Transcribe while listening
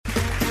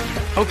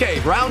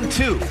Okay, round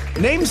two.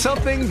 Name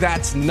something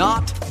that's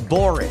not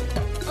boring.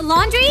 A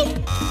laundry?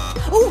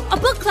 Ooh, a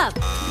book club.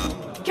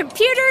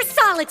 Computer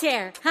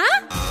solitaire,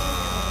 huh?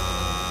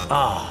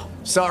 Ah,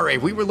 sorry,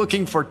 we were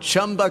looking for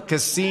Chumba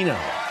Casino.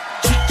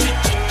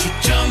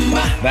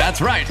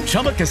 That's right,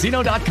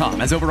 ChumbaCasino.com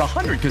has over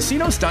 100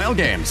 casino-style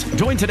games.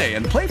 Join today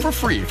and play for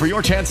free for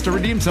your chance to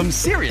redeem some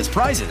serious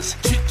prizes.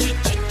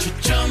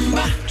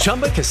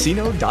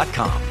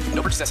 ChumbaCasino.com.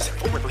 No purchase necessary.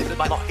 Void where prohibited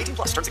by law. 18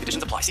 plus terms and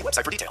conditions apply. See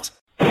website for details.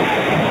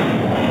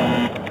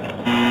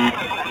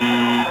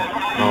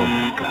 Oh,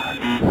 my God.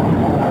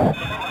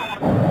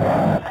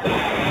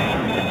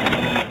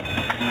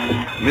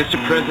 Mr.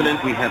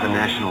 President, we have a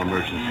national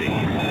emergency.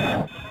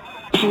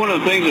 This is one of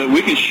the things that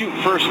we can shoot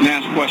first and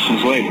ask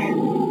questions later.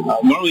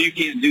 Normally you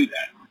can't do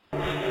that.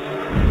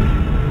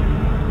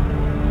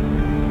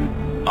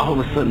 All of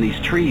a sudden, these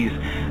trees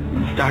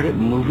started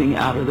moving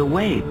out of the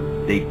way.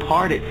 They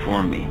parted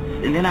for me.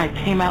 And then I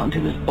came out into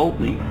this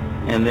opening,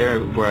 and there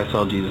where I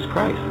saw Jesus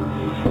Christ.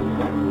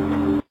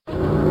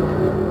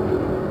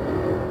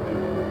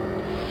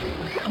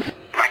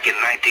 Back in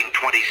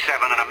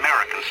 1927, an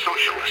American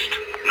socialist,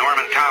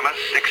 Norman Thomas,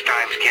 6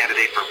 times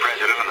candidate for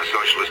president on the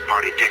Socialist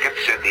Party ticket,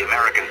 said the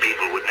American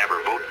people would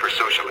never vote for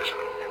socialism.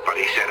 But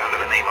he said under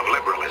the name of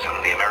liberalism,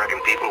 the American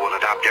people will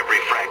adopt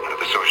every fragment of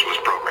the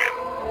socialist program.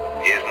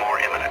 He is more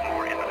imminent.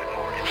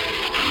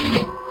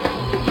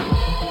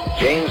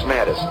 James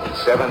Madison, in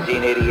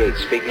 1788,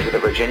 speaking to the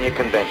Virginia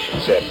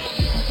Convention, said,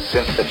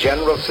 "Since the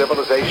general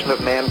civilization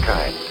of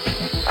mankind,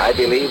 I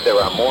believe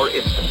there are more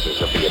instances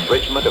of the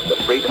abridgment of the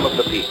freedom of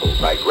the people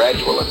by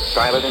gradual and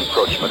silent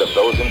encroachment of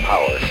those in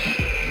power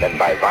than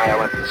by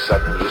violent and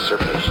sudden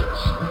usurpations."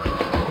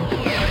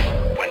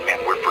 When men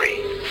were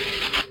free.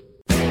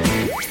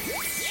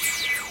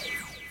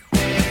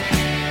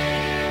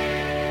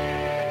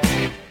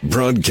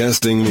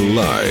 Broadcasting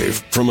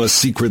live from a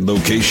secret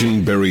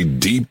location buried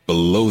deep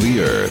below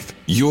the earth,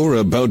 you're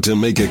about to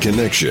make a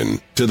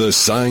connection to the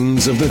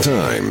signs of the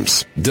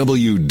times.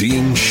 W.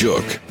 Dean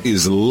Shook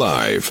is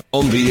live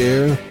on the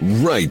air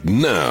right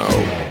now.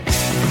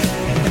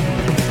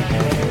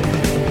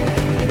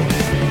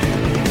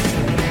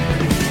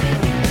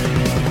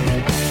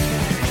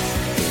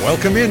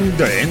 Welcome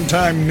into End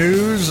Time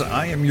News.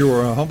 I am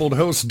your humbled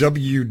host,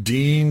 W.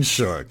 Dean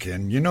Shook.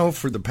 And you know,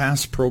 for the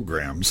past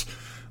programs,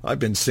 I've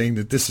been saying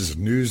that this is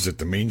news that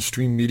the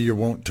mainstream media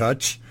won't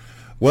touch.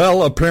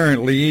 Well,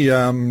 apparently,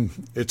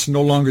 it's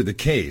no longer the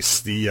case.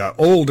 The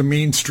old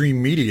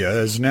mainstream media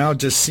is now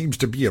just seems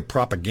to be a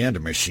propaganda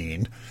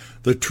machine.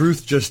 The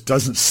truth just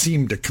doesn't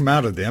seem to come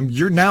out of them.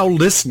 You're now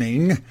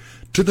listening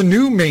to the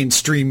new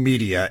mainstream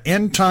media.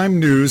 End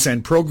Time News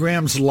and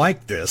programs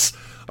like this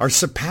are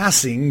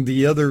surpassing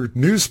the other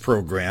news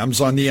programs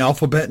on the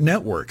alphabet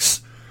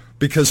networks,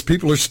 because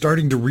people are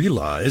starting to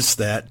realize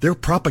that they're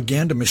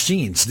propaganda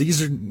machines.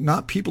 These are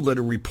not people that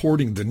are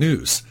reporting the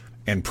news.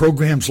 And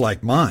programs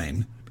like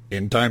mine,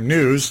 End Time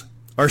News,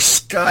 are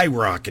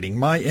skyrocketing.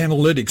 My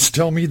analytics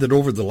tell me that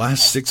over the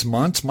last 6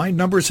 months, my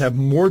numbers have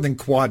more than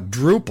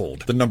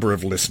quadrupled the number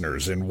of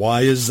listeners. And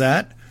why is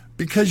that?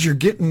 Because you're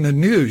getting the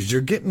news.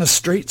 You're getting a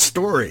straight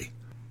story.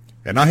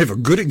 And I have a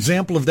good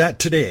example of that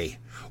today.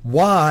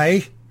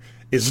 Why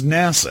is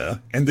NASA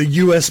and the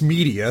U.S.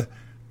 media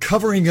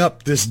covering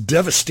up this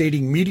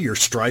devastating meteor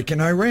strike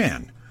in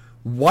Iran?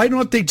 Why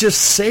don't they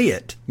just say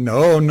it?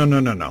 No.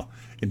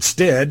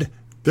 Instead,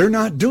 they're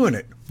not doing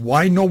it.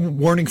 Why no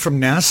warning from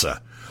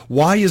NASA?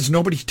 Why is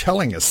nobody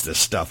telling us this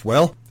stuff?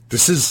 Well,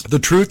 this is the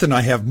truth, and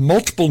I have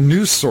multiple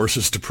news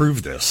sources to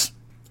prove this.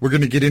 We're going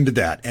to get into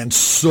that and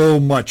so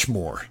much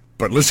more.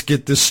 But let's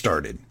get this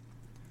started.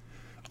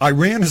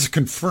 Iran has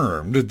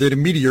confirmed that a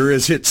meteor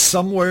has hit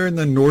somewhere in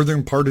the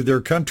northern part of their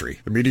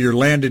country. The meteor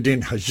landed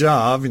in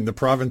Hajab in the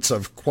province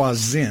of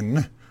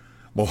Khwazin.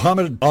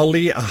 Mohammed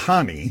Ali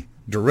Ahani,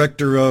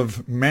 director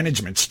of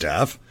management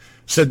staff,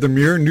 said the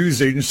Mir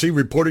news agency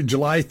reported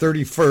July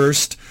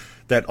 31st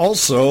that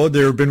also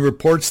there have been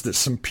reports that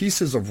some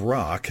pieces of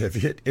rock have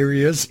hit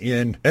areas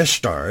in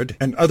Eshtard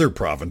and other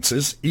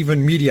provinces.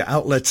 Even media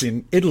outlets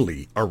in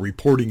Italy are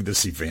reporting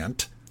this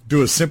event.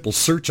 Do a simple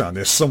search on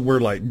this somewhere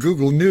like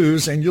Google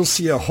News, and you'll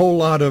see a whole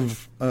lot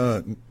of,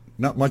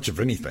 not much of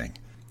anything.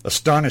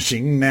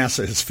 Astonishing,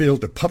 NASA has failed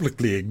to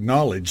publicly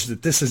acknowledge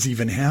that this has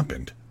even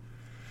happened.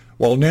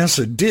 While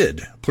NASA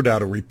did put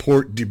out a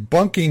report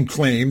debunking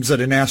claims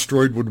that an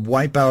asteroid would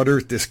wipe out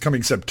Earth this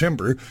coming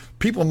September,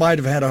 people might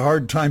have had a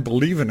hard time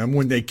believing them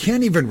when they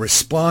can't even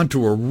respond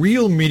to a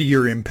real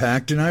meteor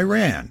impact in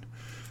Iran.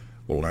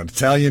 Well, an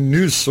Italian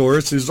news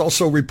source is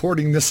also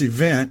reporting this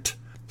event.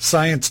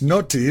 Science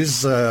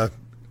Noti's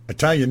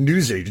Italian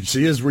news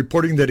agency is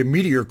reporting that a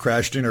meteor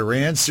crashed in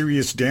Iran,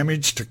 serious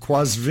damage to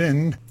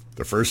Khwazin.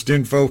 The first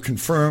info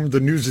confirmed the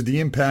news of the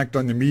impact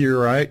on the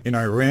meteorite in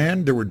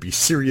Iran. There would be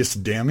serious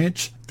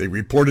damage. They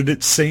reported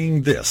it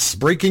saying this: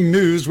 breaking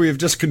news, we have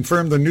just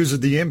confirmed the news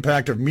of the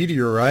impact of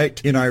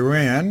meteorite in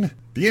Iran.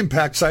 The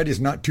impact site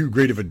is not too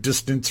great of a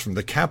distance from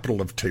the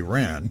capital of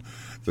Tehran.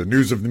 The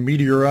news of the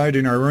meteorite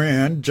in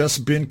Iran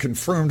just been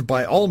confirmed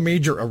by all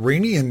major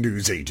Iranian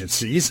news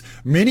agencies,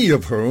 many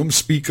of whom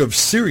speak of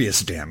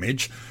serious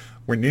damage,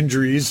 when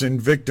injuries and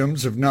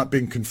victims have not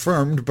been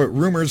confirmed, but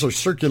rumors are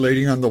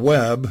circulating on the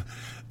web.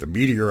 The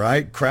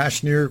meteorite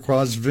crashed near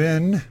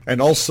Qazvin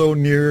and also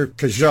near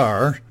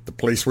Qajar. The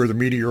place where the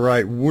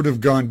meteorite would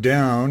have gone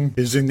down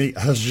is in the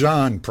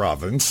Hajan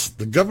province.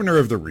 The governor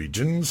of the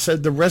region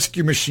said the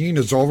rescue machine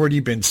has already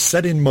been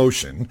set in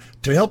motion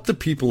to help the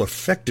people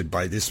affected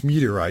by this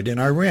meteorite in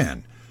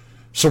Iran.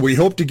 So we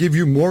hope to give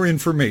you more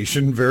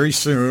information very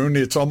soon.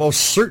 It's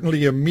almost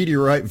certainly a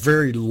meteorite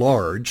very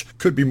large,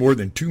 could be more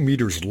than 2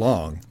 meters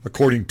long,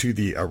 according to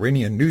the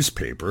Iranian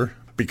newspaper.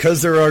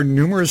 Because there are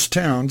numerous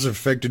towns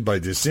affected by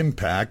this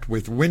impact,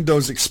 with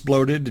windows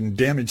exploded and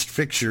damaged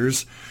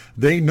fixtures,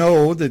 they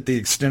know that the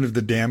extent of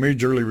the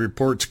damage, early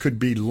reports could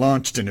be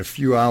launched in a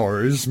few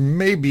hours.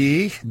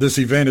 Maybe this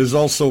event is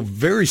also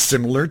very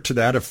similar to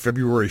that of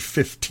February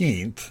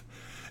 15th,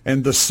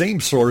 and the same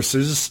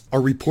sources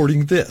are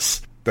reporting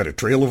this, that a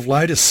trail of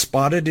light is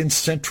spotted in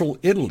central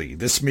Italy.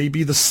 This may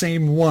be the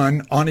same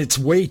one on its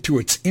way to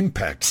its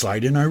impact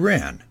site in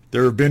Iran.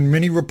 There have been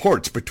many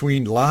reports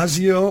between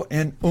Lazio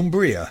and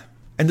Umbria,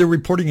 and they're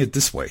reporting it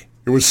this way.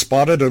 It was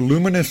spotted a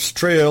luminous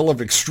trail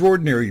of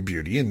extraordinary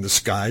beauty in the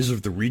skies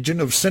of the region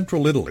of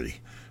central Italy.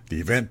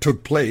 The event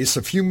took place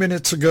a few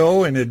minutes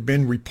ago and had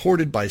been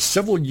reported by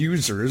several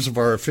users of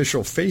our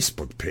official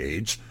Facebook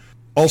page.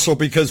 Also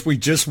because we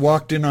just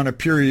walked in on a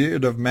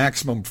period of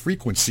maximum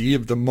frequency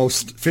of the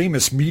most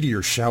famous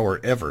meteor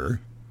shower ever,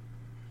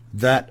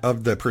 that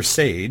of the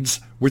Perseids,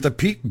 with a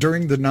peak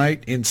during the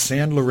night in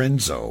San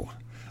Lorenzo.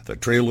 The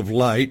trail of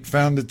light,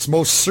 found that's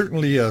most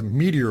certainly a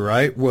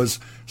meteorite, was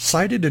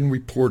sighted and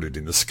reported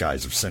in the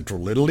skies of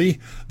central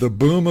Italy. The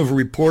boom of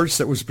reports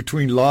that was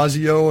between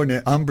Lazio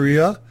and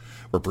Umbria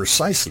were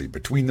precisely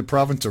between the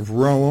province of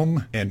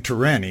Rome and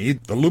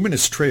Tirani. The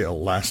luminous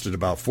trail lasted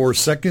about 4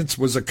 seconds,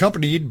 was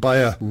accompanied by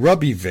a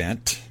rub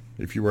event.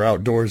 If you were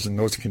outdoors in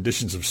those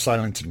conditions of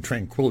silence and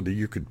tranquility,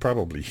 you could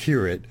probably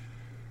hear it.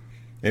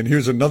 And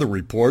here's another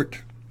report.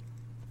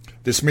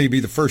 This may be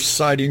the first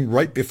sighting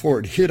right before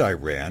it hit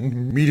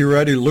Iran.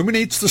 Meteorite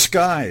illuminates the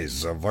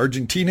skies of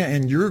Argentina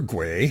and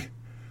Uruguay.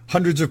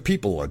 Hundreds of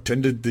people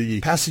attended the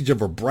passage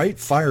of a bright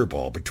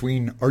fireball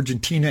between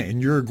Argentina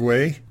and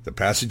Uruguay. The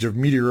passage of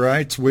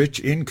meteorites which,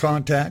 in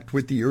contact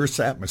with the Earth's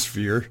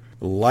atmosphere,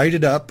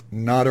 lighted up,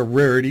 not a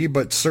rarity,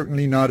 but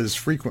certainly not as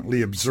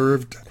frequently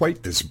observed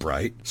quite this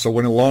bright. So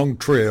when a long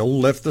trail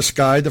left the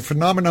sky, the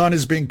phenomenon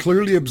is being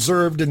clearly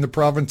observed in the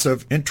province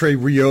of Entre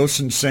Rios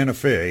and Santa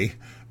Fe.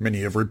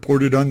 Many have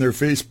reported on their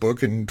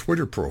Facebook and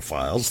Twitter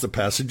profiles the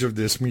passage of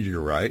this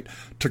meteorite.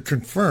 To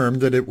confirm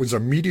that it was a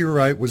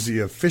meteorite was the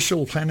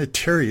official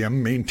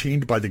planetarium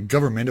maintained by the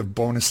government of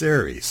Buenos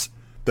Aires.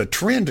 The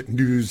Trend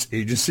news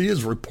agency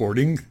is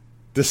reporting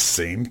the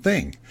same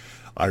thing.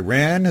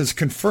 Iran has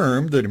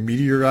confirmed that a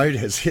meteorite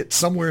has hit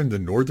somewhere in the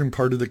northern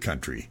part of the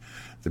country.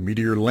 The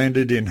meteor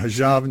landed in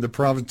Hajab in the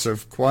province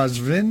of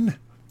Qazvin.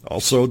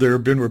 Also, there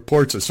have been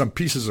reports that some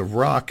pieces of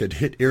rock had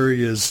hit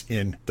areas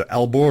in the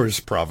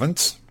Alborz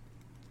province.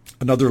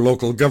 Another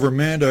local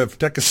government of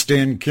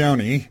Turkestan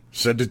County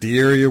said that the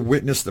area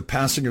witnessed the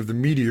passing of the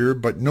meteor,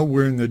 but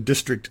nowhere in the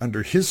district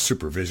under his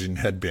supervision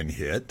had been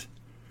hit.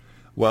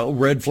 Well,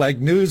 Red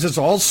Flag News is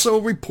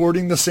also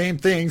reporting the same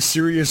thing,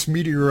 serious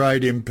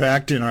meteorite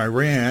impact in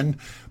Iran,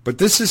 but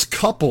this is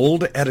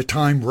coupled at a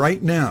time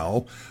right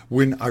now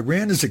when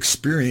Iran is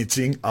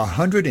experiencing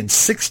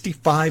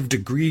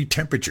 165-degree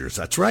temperatures.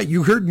 That's right,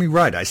 you heard me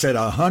right. I said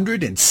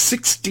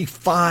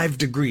 165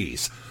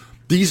 degrees.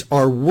 These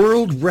are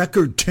world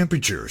record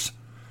temperatures.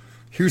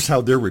 Here's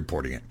how they're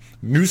reporting it.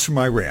 News from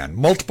Iran.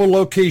 Multiple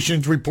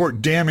locations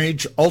report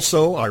damage.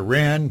 Also,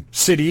 Iran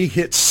city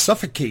hits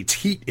suffocates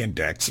heat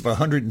index of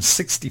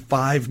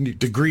 165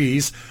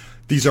 degrees.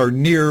 These are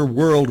near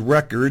world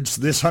records.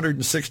 This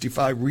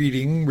 165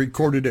 reading,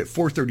 recorded at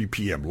 4:30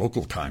 p.m.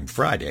 local time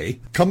Friday,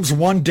 comes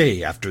one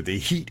day after the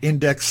heat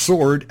index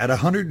soared at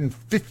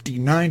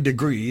 159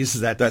 degrees,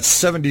 that's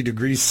 70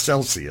 degrees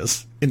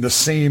Celsius, in the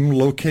same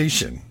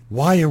location.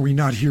 Why are we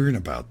not hearing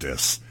about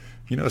this?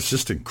 You know, it's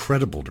just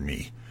incredible to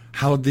me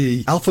how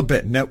the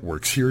alphabet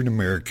networks here in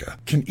America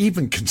can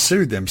even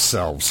consider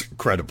themselves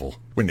credible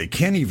when they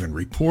can't even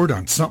report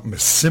on something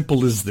as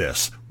simple as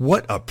this.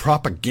 What a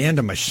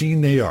propaganda machine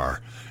they are.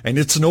 And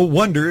it's no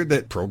wonder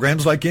that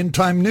programs like End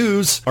Time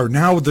News are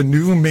now the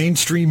new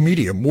mainstream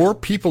media. More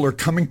people are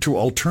coming to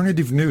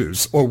alternative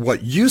news, or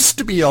what used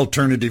to be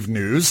alternative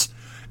news,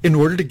 in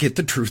order to get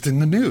the truth in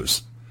the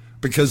news.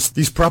 Because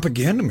these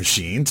propaganda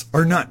machines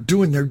are not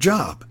doing their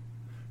job.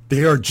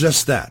 They are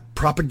just that,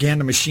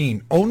 propaganda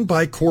machine owned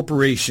by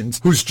corporations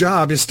whose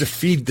job is to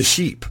feed the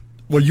sheep.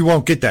 Well, you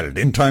won't get that at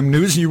End Time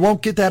News, and you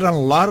won't get that on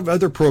a lot of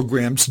other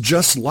programs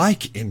just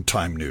like End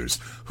Time News,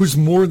 who's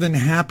more than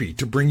happy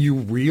to bring you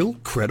real,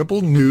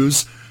 credible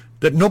news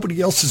that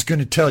nobody else is going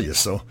to tell you.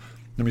 So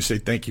let me say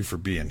thank you for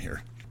being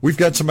here. We've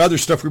got some other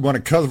stuff we want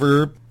to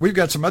cover.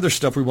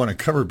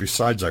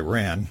 Besides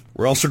Iran.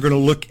 We're also going to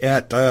look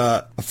at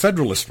a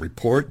Federalist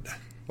report.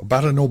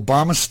 about an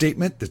Obama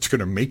statement that's going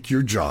to make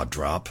your jaw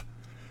drop.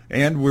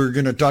 And we're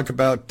going to talk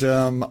about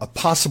a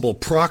possible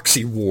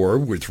proxy war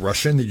with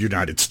Russia and the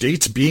United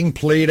States being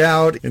played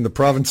out in the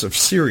province of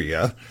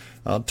Syria.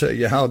 I'll tell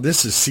you how this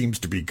seems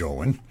to be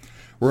going.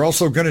 We're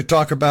also going to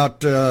talk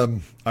about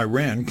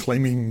Iran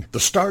claiming the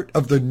start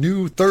of the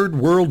new Third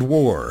World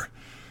War.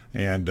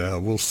 And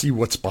we'll see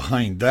what's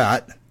behind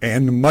that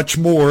and much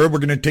more. We're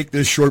going to take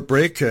this short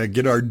break,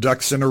 get our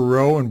ducks in a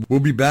row, and we'll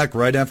be back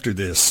right after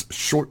this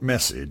short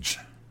message.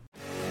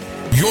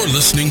 You're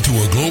listening to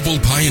a global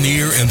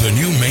pioneer in the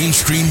new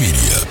mainstream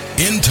media.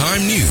 End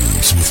Time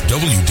News with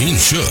W. Dean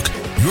Shook,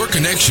 your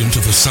connection to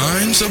the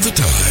signs of the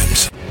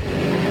times. We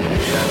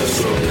have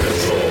assumed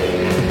control.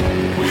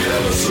 We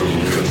have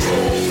assumed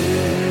control.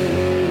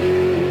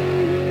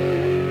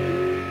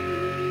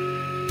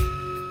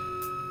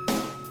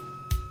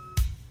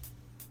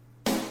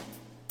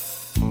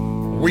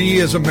 We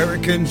as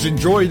Americans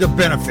enjoy the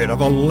benefit of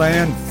a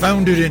land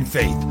founded in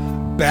faith,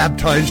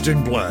 baptized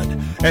in blood,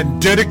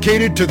 and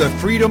dedicated to the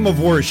freedom of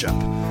worship.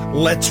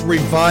 Let's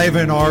revive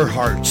in our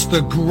hearts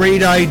the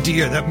great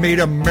idea that made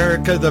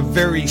America the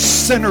very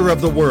center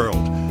of the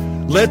world.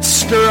 Let's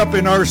stir up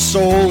in our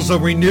souls a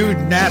renewed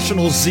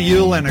national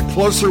zeal and a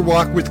closer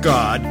walk with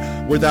God,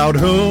 without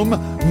whom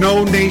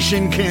no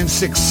nation can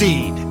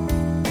succeed.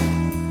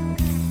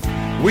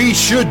 We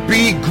should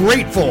be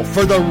grateful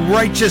for the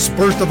righteous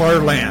birth of our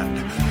land.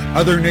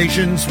 Other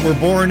nations were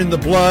born in the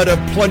blood of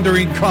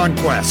plundering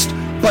conquest,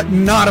 but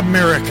not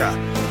America.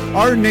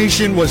 Our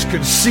nation was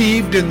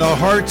conceived in the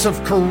hearts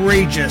of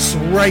courageous,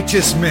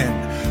 righteous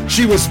men.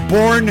 She was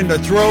born in the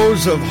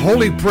throes of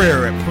holy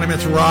prayer at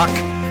Plymouth Rock,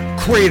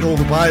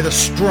 cradled by the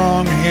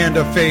strong hand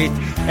of faith,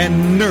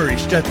 and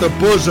nourished at the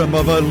bosom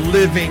of a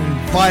living,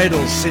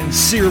 vital,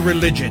 sincere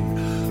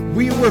religion.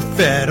 We were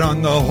fed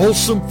on the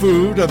wholesome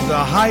food of the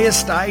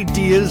highest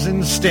ideas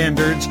and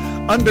standards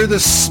under the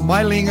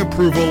smiling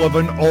approval of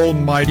an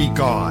almighty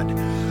God.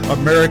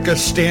 America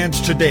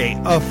stands today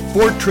a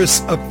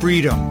fortress of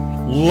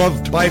freedom,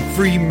 loved by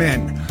free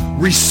men,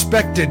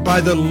 respected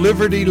by the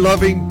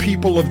liberty-loving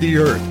people of the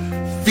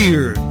earth,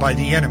 feared by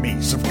the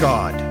enemies of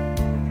God.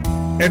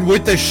 And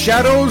with the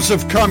shadows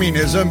of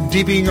communism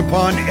deeping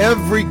upon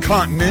every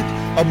continent,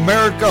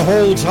 America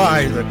holds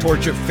high the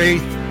torch of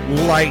faith,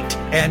 light,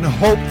 and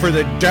hope for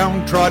the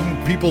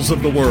downtrodden peoples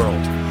of the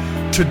world.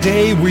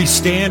 Today we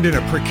stand in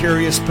a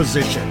precarious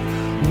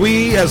position.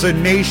 We as a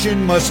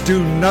nation must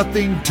do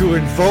nothing to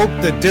invoke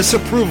the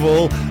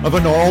disapproval of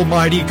an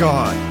almighty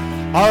God.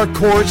 Our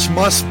course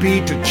must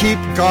be to keep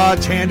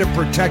God's hand of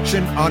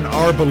protection on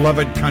our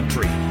beloved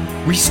country.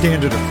 We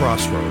stand at a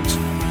crossroads.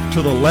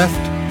 To the left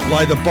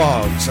lie the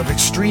bogs of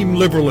extreme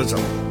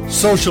liberalism,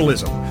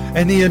 socialism,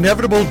 and the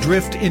inevitable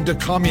drift into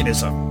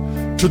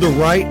communism. To the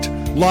right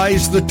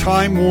lies the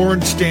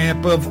time-worn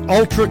stamp of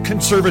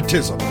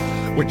ultra-conservatism,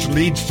 which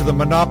leads to the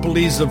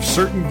monopolies of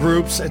certain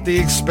groups at the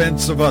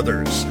expense of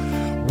others.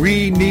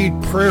 We need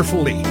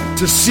prayerfully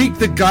to seek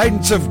the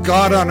guidance of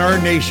God on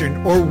our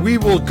nation, or we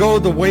will go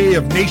the way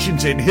of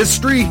nations in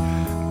history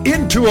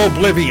into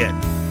oblivion.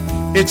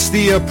 It's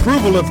the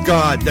approval of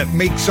God that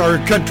makes our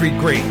country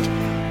great,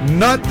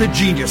 not the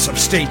genius of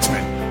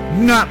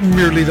statesmen, not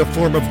merely the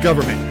form of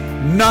government,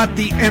 not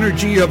the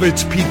energy of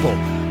its people,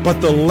 but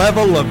the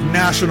level of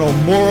national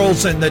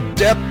morals and the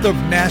depth of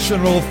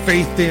national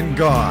faith in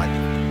God.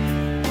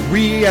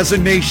 We as a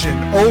nation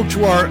owe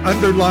to our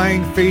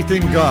underlying faith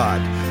in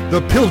God,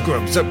 the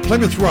pilgrims at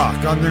Plymouth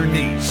Rock on their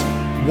knees,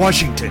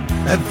 Washington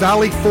at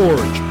Valley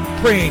Forge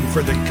praying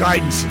for the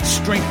guidance and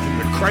strength in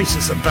the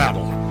crisis of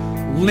battle,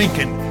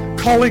 Lincoln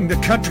calling the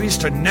countries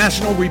to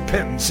national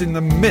repentance in the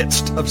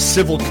midst of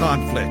civil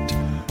conflict.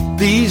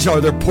 These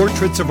are the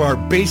portraits of our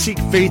basic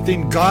faith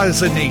in God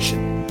as a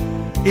nation.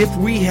 If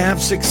we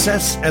have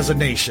success as a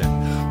nation,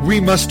 we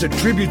must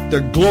attribute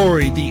the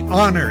glory, the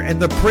honor,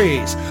 and the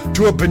praise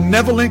to a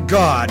benevolent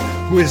God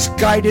who has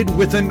guided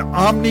with an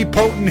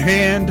omnipotent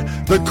hand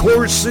the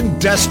course and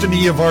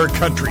destiny of our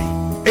country.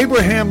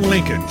 Abraham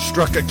Lincoln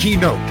struck a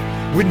keynote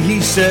when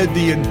he said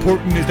the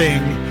important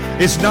thing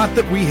is not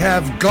that we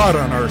have God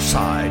on our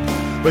side,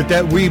 but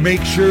that we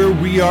make sure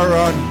we are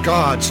on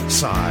God's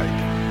side.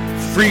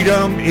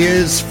 Freedom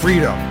is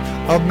freedom.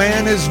 A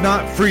man is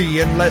not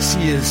free unless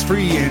he is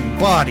free in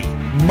body,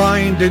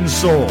 mind, and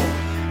soul.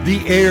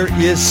 The air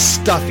is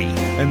stuffy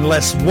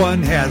unless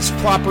one has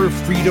proper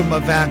freedom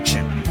of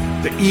action.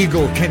 The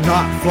eagle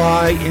cannot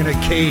fly in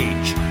a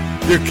cage.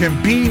 There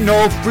can be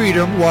no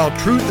freedom while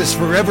truth is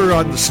forever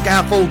on the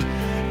scaffold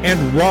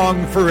and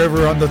wrong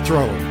forever on the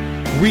throne.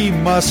 We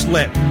must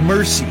let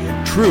mercy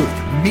and truth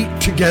meet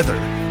together,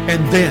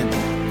 and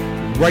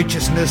then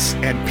righteousness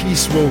and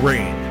peace will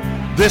reign.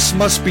 This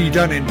must be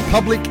done in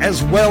public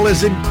as well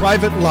as in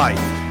private life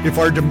if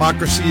our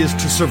democracy is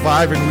to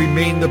survive and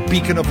remain the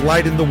beacon of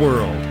light in the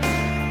world.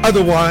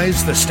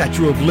 Otherwise, the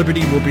Statue of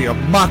Liberty will be a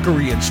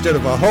mockery instead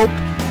of a hope,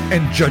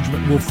 and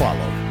judgment will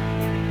follow.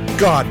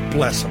 God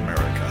bless America.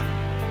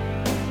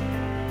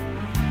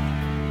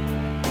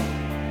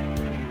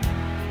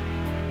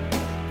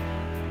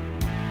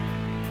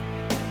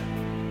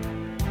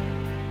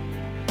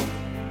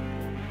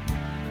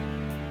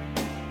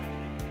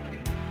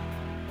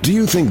 Do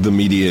you think the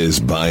media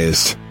is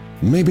biased?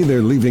 Maybe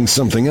they're leaving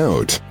something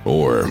out,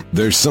 or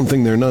there's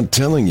something they're not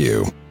telling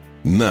you.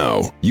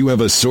 Now, you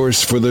have a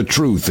source for the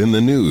truth in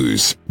the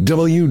news.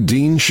 W.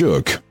 Dean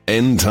Shook,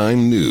 End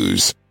Time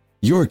News.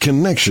 Your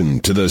connection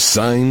to the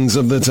signs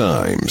of the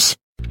times.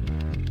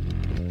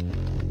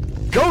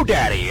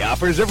 GoDaddy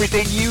offers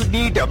everything you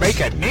need to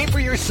make a name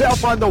for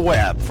yourself on the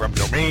web, from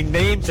domain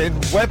names and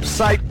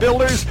website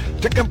builders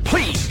to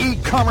complete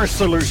e-commerce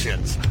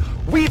solutions.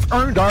 We've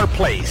earned our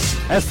place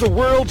as the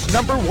world's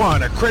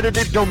 #1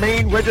 accredited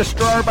domain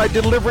registrar by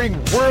delivering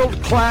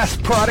world-class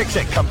products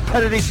at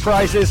competitive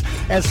prices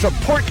and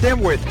support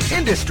them with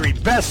industry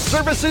best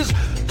services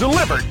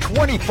delivered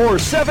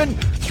 24/7,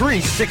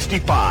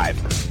 365.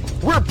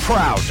 We're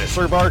proud to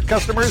serve our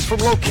customers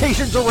from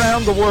locations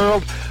around the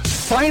world.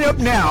 Sign up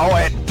now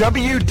at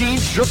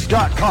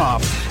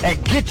wdeanshook.com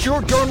and get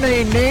your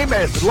domain name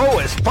as low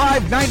as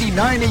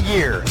 $5.99 a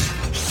year.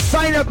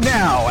 Sign up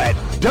now at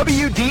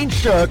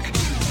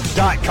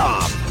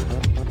wdeanshook.com.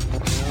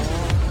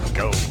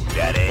 Go,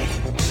 Daddy.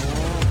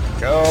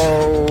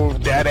 Go,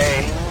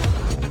 Daddy.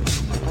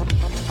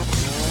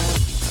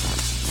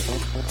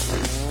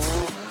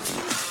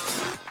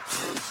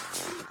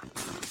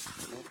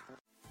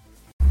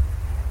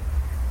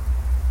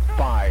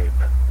 Five,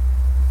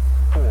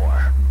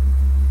 4,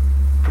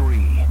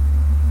 3,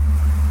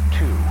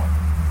 2,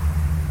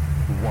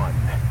 1,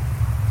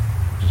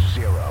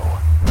 0.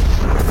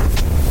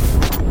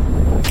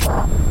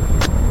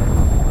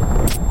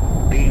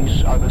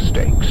 These are the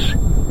stakes.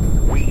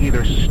 We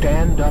either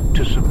stand up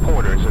to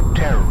supporters of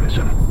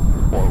terrorism,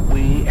 or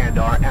we and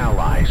our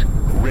allies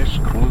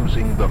risk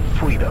losing the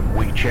freedom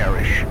we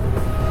cherish.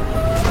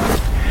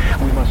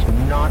 We must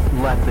not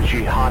let the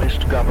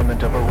jihadist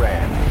government of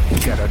Iran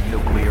get a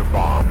nuclear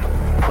bomb.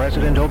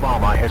 President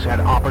Obama has had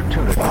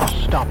opportunity to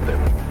stop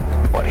them,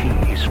 but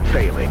he's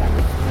failing.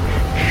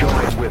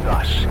 Join with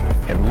us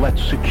and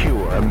let's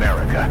secure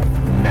America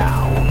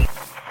now.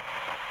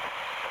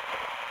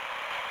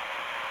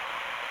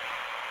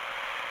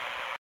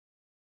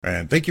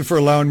 And thank you for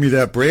allowing me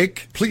that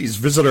break. Please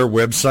visit our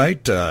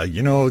website.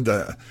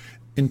 The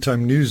End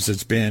Time News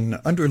has been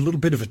under a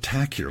little bit of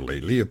attack here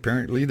lately.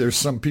 Apparently, there's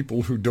some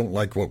people who don't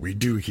like what we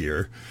do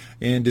here,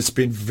 and it's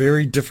been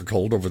very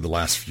difficult over the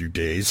last few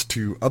days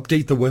to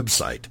update the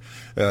website.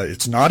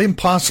 It's not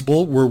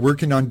impossible. We're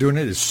working on doing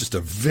it. It's just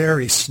a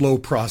very slow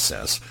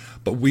process.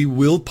 But we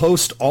will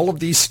post all of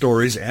these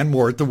stories and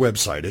more at the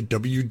website at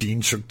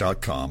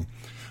wdeanshook.com.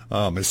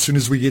 As soon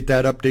as we get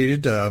that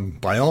updated,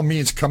 by all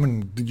means, come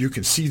and you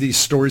can see these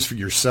stories for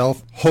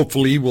yourself.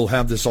 Hopefully, we'll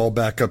have this all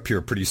back up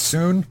here pretty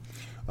soon.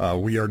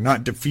 We are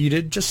not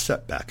defeated, just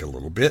set back a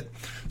little bit.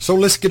 So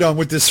let's get on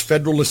with this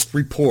Federalist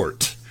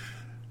report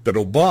that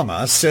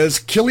Obama says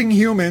killing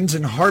humans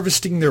and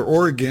harvesting their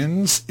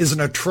organs is an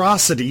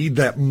atrocity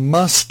that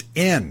must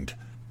end.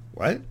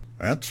 What?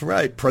 That's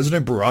right.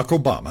 President Barack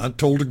Obama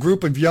told a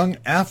group of young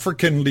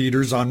African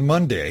leaders on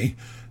Monday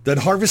that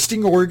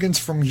harvesting organs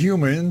from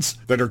humans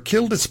that are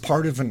killed as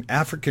part of an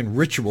African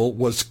ritual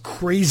was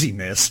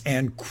craziness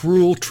and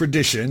cruel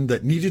tradition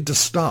that needed to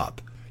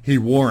stop. He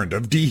warned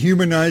of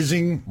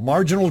dehumanizing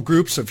marginal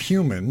groups of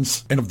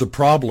humans and of the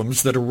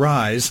problems that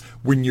arise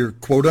when you're,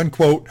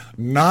 quote-unquote,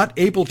 not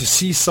able to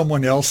see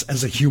someone else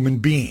as a human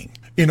being.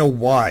 In a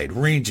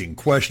wide-ranging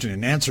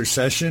question-and-answer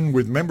session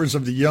with members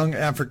of the Young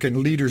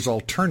African Leaders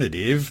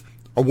Alternative,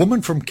 a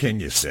woman from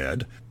Kenya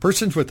said,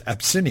 persons with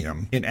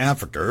absinium in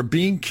Africa are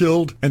being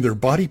killed and their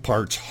body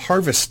parts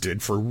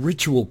harvested for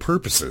ritual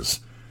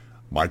purposes.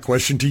 My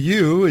question to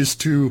you is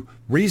to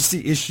raise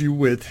the issue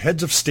with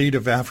heads of state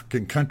of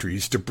African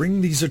countries to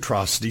bring these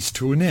atrocities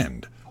to an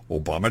end.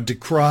 Obama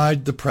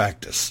decried the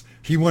practice.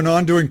 He went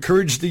on to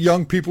encourage the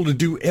young people to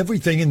do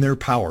everything in their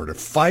power to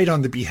fight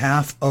on the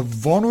behalf of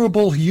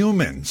vulnerable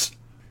humans.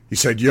 He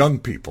said, young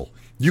people,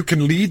 you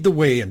can lead the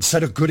way and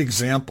set a good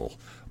example,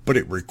 but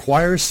it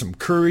requires some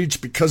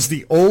courage because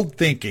the old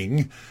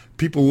thinking,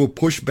 people will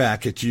push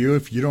back at you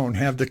if you don't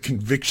have the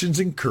convictions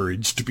and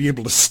courage to be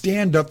able to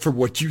stand up for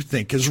what you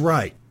think is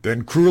right.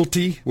 Then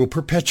cruelty will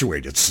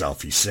perpetuate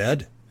itself, he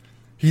said.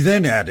 He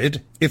then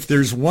added, if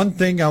there's one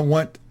thing I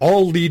want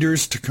all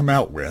leaders to come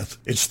out with,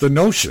 it's the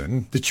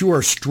notion that you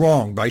are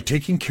strong by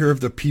taking care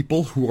of the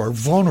people who are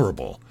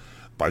vulnerable,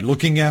 by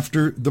looking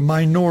after the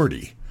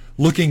minority,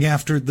 looking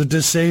after the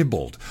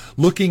disabled,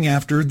 looking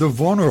after the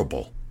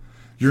vulnerable.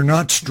 You're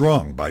not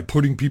strong by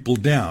putting people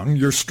down.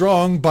 You're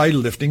strong by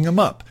lifting them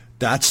up.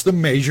 That's the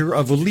measure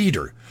of a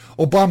leader.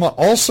 Obama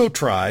also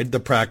tried the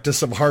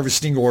practice of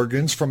harvesting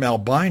organs from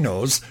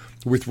albinos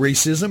with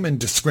racism and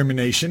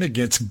discrimination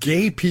against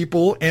gay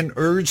people and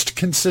urged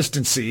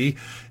consistency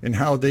in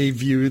how they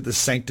view the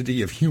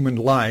sanctity of human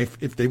life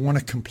if they want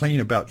to complain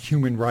about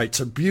human rights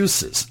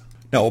abuses.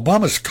 Now,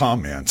 Obama's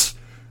comments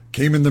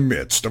came in the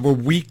midst of a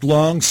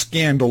week-long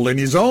scandal in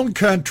his own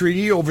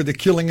country over the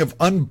killing of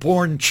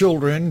unborn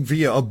children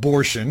via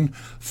abortion,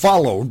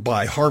 followed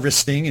by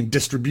harvesting and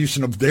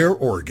distribution of their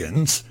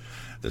organs.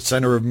 The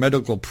Center of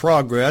Medical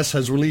Progress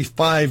has released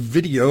 5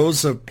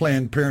 videos of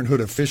Planned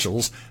Parenthood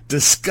officials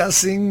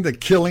discussing the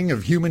killing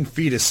of human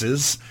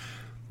fetuses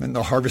and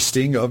the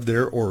harvesting of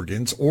their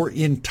organs or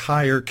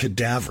entire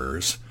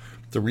cadavers.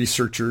 The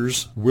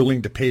researchers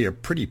willing to pay a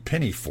pretty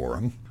penny for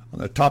them. On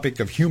the topic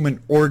of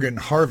human organ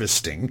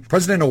harvesting,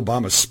 President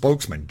Obama's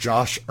spokesman,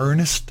 Josh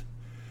Earnest,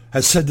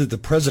 has said that the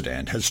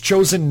president has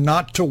chosen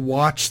not to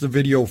watch the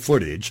video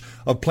footage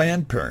of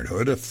Planned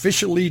Parenthood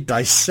officially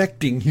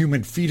dissecting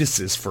human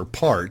fetuses for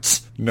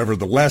parts.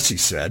 Nevertheless, he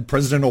said,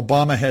 President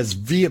Obama has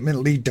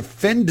vehemently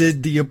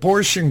defended the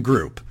abortion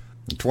group.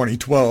 In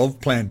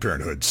 2012, Planned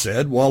Parenthood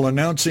said, while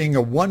announcing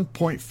a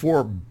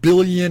 $1.4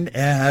 billion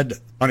ad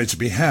on its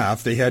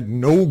behalf, they had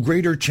no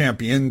greater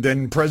champion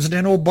than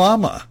President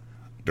Obama.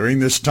 During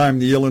this time,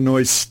 the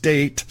Illinois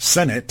State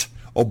Senate,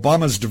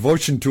 Obama's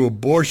devotion to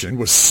abortion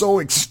was so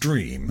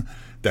extreme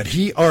that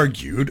he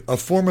argued a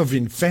form of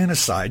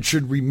infanticide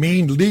should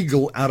remain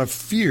legal out of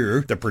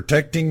fear that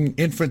protecting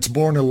infants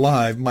born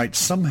alive might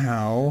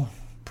somehow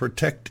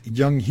protect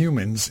young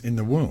humans in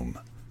the womb.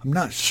 I'm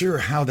not sure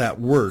how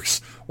that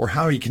works or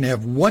how you can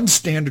have one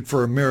standard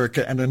for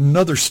America and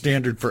another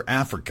standard for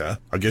Africa.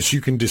 I guess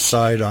you can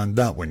decide on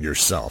that one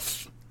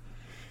yourself.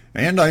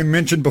 And I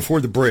mentioned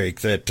before the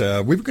break that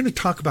we were going to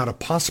talk about a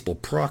possible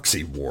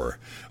proxy war.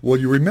 Well,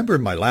 you remember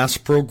in my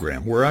last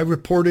program where I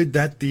reported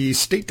that the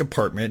State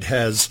Department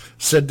has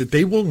said that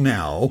they will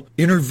now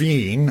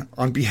intervene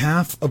on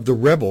behalf of the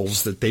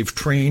rebels that they've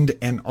trained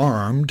and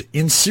armed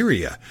in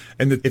Syria,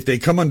 and that if they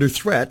come under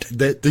threat,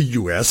 that the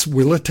U.S.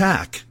 will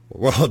attack.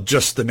 Well,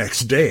 just the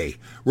next day,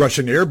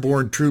 Russian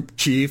airborne troop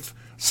chief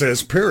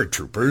says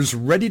paratroopers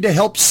ready to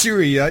help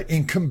Syria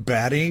in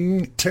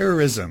combating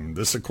terrorism.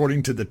 This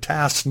according to the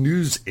TASS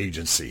news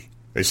agency.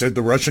 They said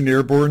the Russian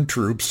airborne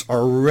troops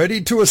are ready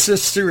to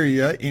assist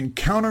Syria in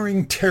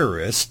countering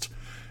terrorists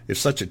if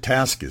such a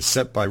task is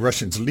set by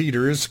Russia's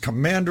leaders.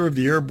 Commander of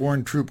the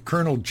airborne troop,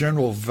 Colonel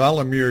General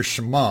Vladimir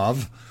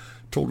Shimov,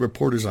 told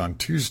reporters on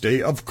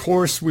Tuesday, of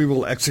course we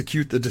will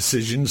execute the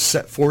decisions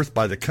set forth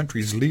by the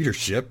country's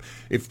leadership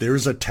if there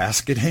is a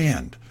task at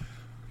hand.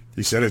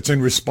 He said it's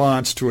in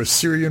response to a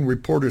Syrian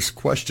reporter's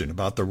question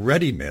about the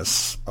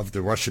readiness of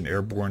the Russian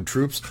airborne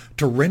troops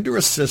to render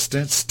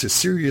assistance to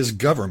Syria's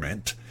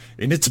government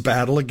in its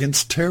battle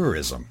against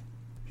terrorism.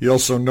 He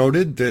also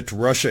noted that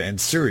Russia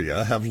and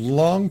Syria have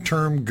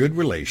long-term good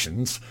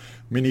relations.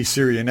 Many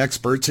Syrian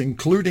experts,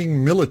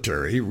 including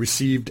military,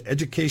 received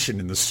education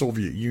in the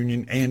Soviet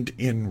Union and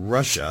in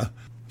Russia.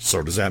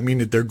 So does that mean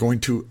that they're going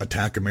to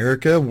attack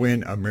America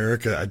when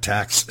America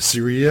attacks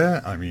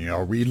Syria? I mean,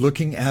 are we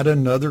looking at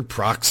another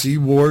proxy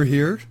war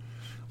here?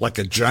 Like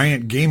a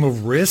giant game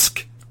of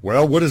Risk?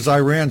 Well, what does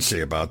Iran say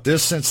about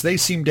this, since they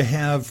seem to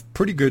have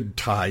pretty good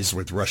ties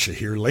with Russia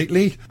here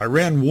lately?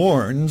 Iran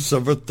warns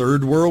of a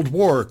third world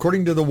war.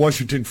 According to the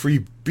Washington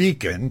Free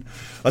Beacon,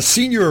 a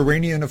senior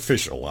Iranian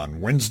official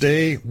on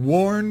Wednesday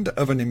warned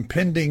of an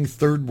impending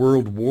third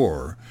world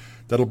war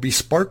that'll be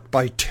sparked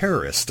by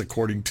terrorists,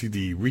 according to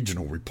the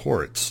regional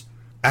reports.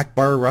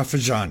 Akbar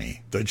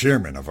Rafsanjani, the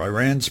chairman of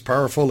Iran's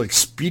powerful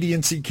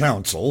Expediency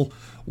Council,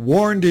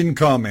 warned in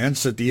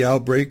comments that the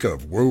outbreak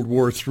of World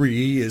War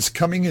III is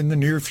coming in the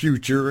near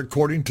future,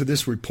 according to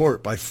this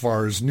report by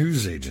Fars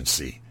news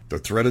agency. The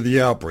threat of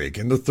the outbreak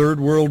in the Third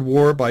World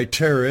War by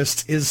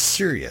terrorists is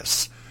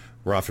serious.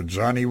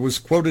 Rafsanjani was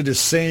quoted as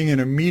saying in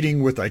a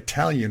meeting with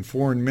Italian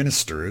foreign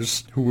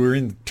ministers who were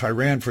in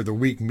Tehran for the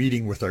week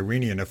meeting with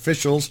Iranian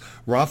officials,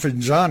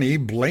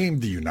 Rafsanjani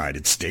blamed the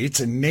United States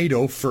and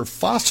NATO for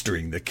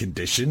fostering the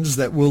conditions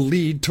that will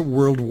lead to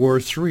World War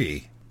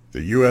III.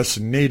 The U.S.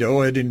 and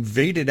NATO had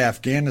invaded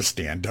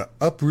Afghanistan to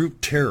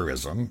uproot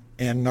terrorism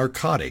and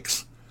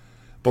narcotics.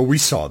 But we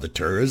saw the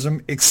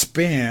terrorism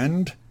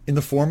expand in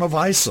the form of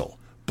ISIL,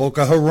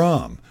 Boko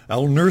Haram,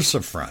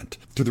 Al-Nusra Front,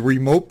 to the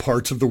remote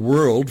parts of the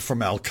world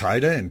from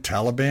Al-Qaeda and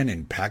Taliban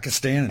in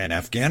Pakistan and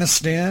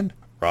Afghanistan.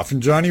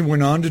 Rafsanjani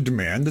went on to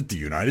demand that the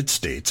United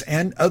States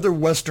and other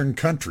Western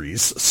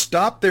countries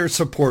stop their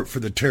support for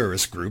the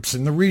terrorist groups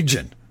in the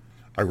region.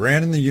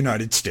 Iran and the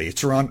United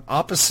States are on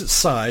opposite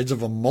sides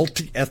of a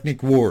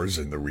multi-ethnic wars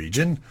in the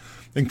region,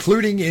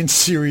 including in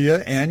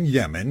Syria and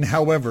Yemen.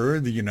 However,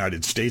 the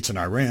United States and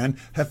Iran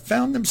have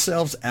found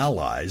themselves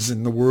allies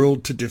in the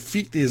world to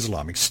defeat the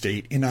Islamic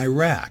State in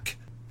Iraq.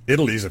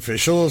 Italy's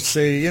officials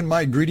say, in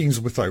my greetings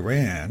with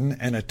Iran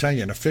and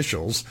Italian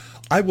officials,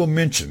 I will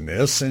mention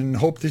this and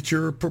hope that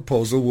your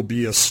proposal will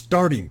be a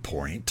starting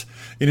point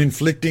in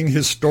inflicting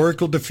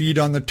historical defeat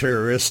on the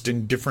terrorists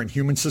in different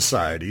human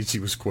societies, he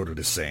was quoted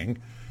as saying.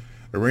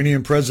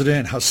 Iranian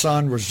President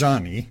Hassan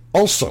Rouhani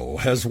also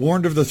has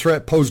warned of the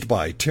threat posed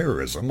by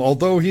terrorism,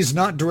 although he's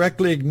not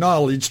directly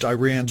acknowledged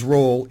Iran's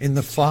role in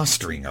the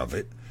fostering of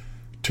it.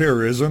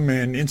 Terrorism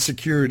and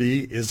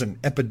insecurity is an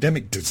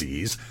epidemic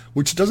disease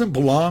which doesn't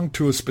belong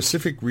to a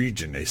specific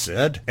region, they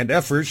said, and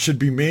efforts should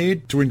be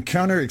made to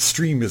encounter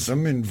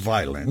extremism and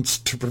violence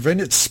to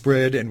prevent its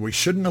spread, and we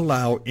shouldn't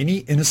allow any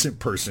innocent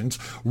persons,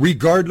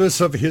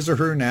 regardless of his or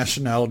her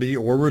nationality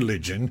or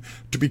religion,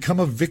 to become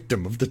a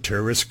victim of the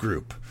terrorist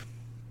group.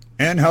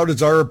 And how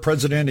does our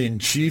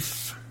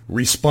president-in-chief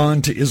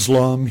respond to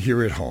Islam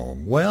here at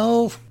home?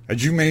 Well,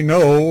 as you may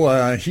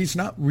know, he's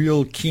not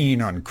real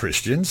keen on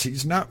Christians.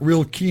 He's not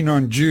real keen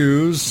on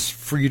Jews,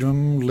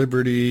 freedom,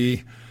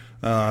 liberty,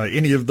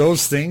 any of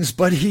those things,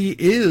 but he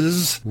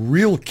is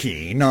real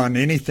keen on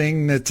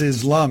anything that's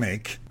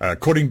Islamic.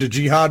 According to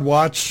Jihad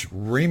Watch,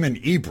 Raymond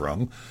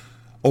Ibram,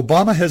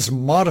 Obama has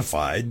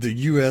modified the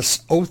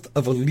U.S. oath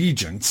of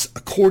allegiance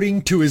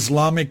according to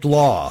Islamic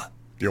law.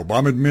 The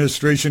Obama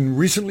administration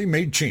recently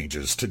made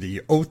changes to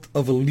the oath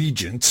of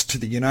allegiance to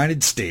the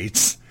United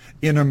States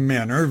in a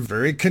manner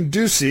very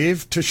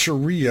conducive to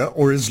Sharia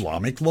or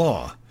Islamic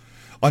law.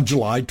 On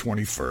July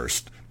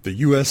 21st, the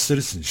U.S.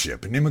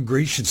 Citizenship and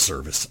Immigration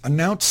Service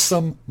announced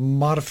some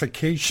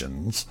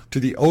modifications to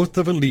the oath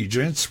of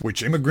allegiance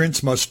which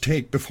immigrants must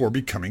take before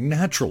becoming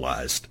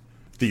naturalized.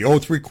 The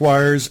oath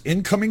requires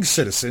incoming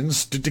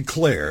citizens to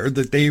declare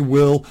that they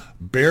will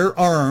bear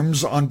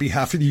arms on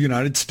behalf of the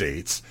United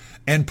States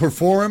and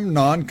perform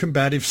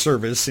non-combative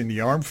service in the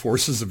armed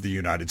forces of the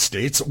United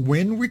States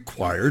when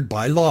required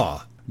by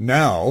law.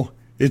 Now,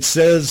 it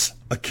says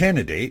a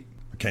candidate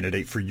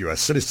for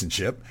U.S.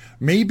 citizenship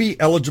may be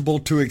eligible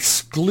to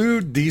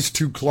exclude these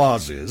two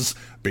clauses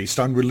based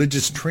on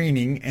religious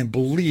training and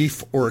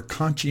belief or a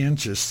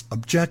conscientious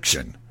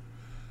objection.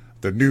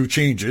 The new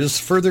changes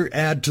further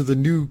add to the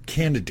new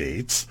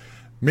candidates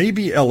may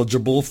be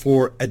eligible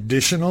for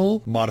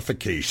additional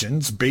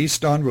modifications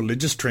based on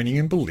religious training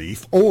and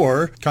belief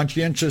or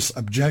conscientious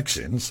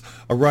objections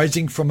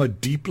arising from a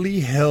deeply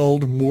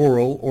held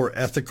moral or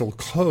ethical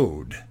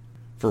code.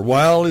 For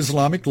while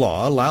Islamic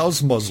law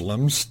allows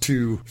Muslims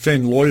to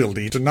feign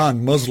loyalty to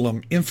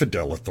non-Muslim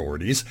infidel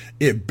authorities,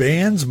 it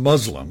bans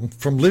Muslims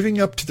from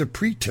living up to the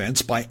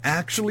pretense by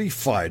actually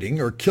fighting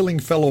or killing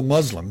fellow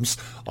Muslims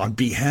on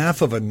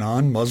behalf of a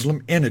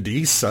non-Muslim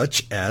entity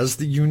such as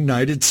the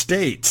United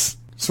States.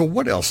 So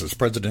what else has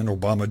President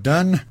Obama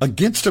done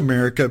against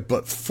America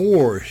but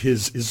for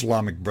his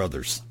Islamic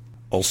brothers?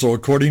 Also,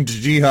 according to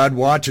Jihad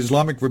Watch,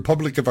 Islamic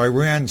Republic of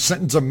Iran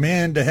sentenced a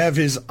man to have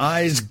his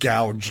eyes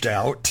gouged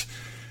out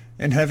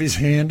and have his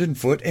hand and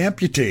foot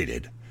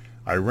amputated.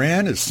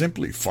 Iran is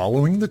simply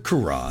following the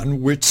Quran,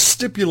 which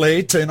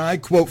stipulates, and I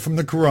quote from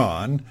the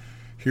Quran,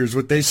 here's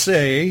what they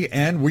say,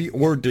 and we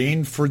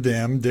ordained for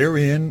them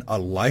therein a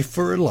life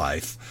for a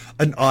life,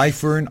 an eye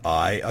for an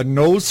eye, a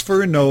nose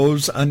for a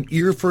nose, an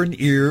ear for an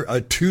ear,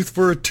 a tooth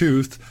for a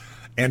tooth,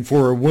 and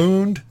for a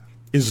wound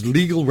is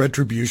legal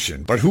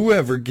retribution. But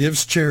whoever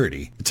gives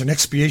charity, it's an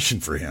expiation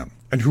for him.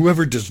 And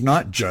whoever does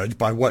not judge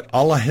by what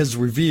Allah has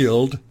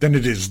revealed, then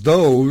it is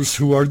those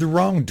who are the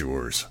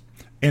wrongdoers.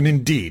 And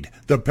indeed,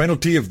 the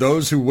penalty of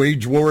those who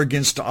wage war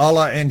against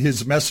Allah and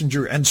his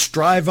messenger and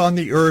strive on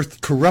the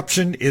earth,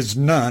 corruption is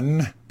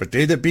none, but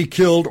they that be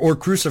killed or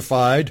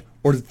crucified,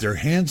 or that their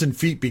hands and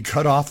feet be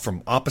cut off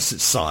from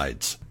opposite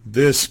sides.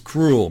 This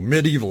cruel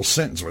medieval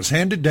sentence was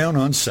handed down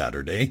on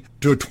Saturday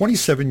to a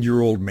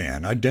 27-year-old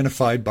man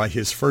identified by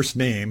his first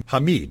name,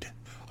 Hamid.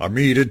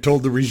 Hamid had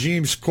told the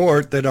regime's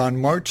court that on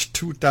March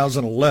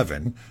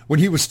 2011, when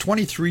he was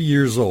 23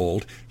 years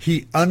old,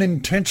 he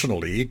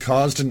unintentionally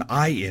caused an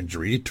eye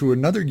injury to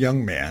another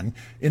young man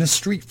in a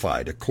street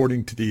fight,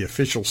 according to the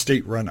official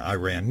state-run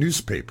Iran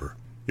newspaper.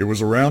 It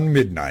was around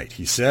midnight,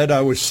 he said.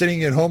 I was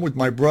sitting at home with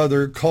my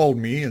brother, called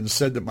me, and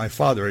said that my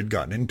father had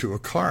gotten into a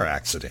car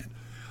accident.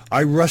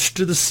 I rushed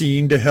to the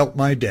scene to help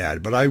my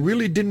dad, but I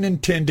really didn't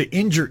intend to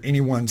injure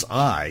anyone's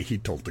eye, he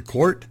told the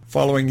court.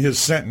 Following his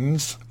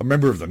sentence, a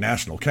member of the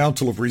National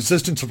Council of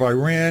Resistance of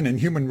Iran and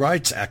human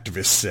rights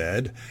activists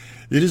said,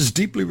 "It is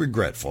deeply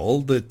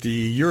regretful that the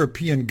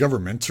European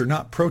governments are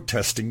not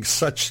protesting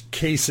such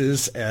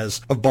cases as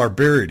of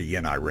barbarity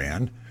in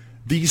Iran.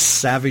 These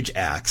savage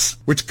acts,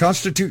 which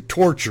constitute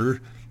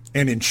torture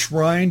and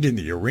enshrined in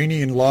the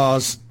Iranian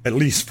laws, at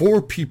least 4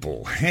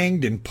 people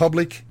hanged in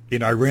public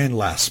in Iran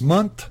last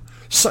month.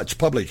 Such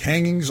public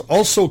hangings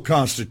also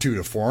constitute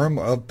a form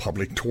of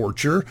public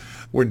torture.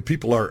 When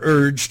people are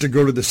urged to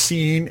go to the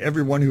scene,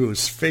 everyone who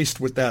is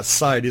faced with that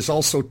sight is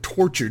also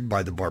tortured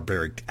by the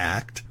barbaric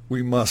act.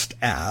 We must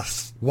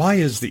ask, why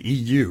has the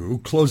EU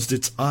closed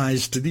its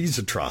eyes to these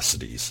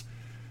atrocities?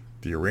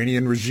 The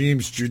Iranian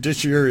regime's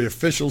judiciary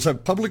officials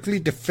have publicly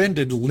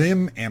defended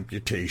limb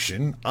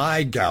amputation,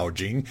 eye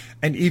gouging,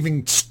 and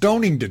even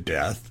stoning to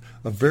death,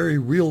 a very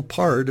real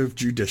part of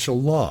judicial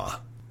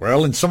law.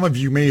 Well, and some of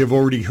you may have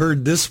already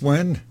heard this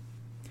one.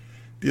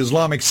 The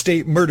Islamic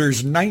State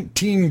murders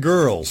 19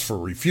 girls for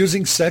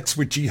refusing sex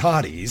with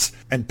jihadis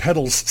and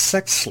peddles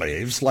sex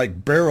slaves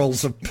like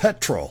barrels of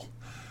petrol.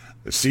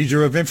 The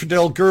seizure of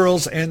infidel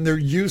girls and their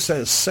use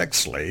as sex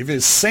slave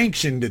is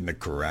sanctioned in the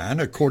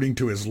Quran. According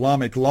to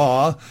Islamic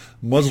law,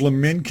 Muslim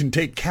men can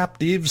take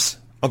captives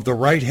of the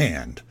right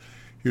hand.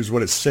 Here's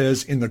what it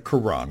says in the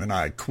Quran, and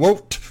I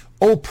quote,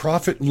 O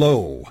Prophet,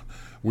 lo,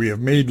 we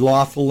have made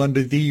lawful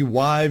unto thee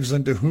wives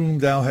unto whom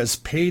thou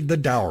hast paid the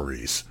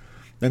dowries,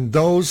 and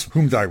those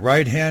whom thy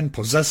right hand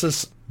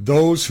possesseth,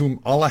 those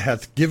whom Allah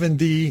hath given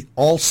thee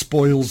all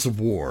spoils of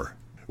war.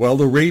 Well,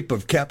 the rape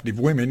of captive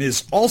women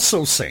is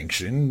also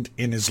sanctioned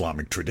in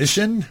Islamic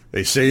tradition.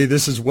 They say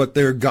this is what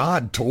their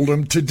God told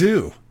them to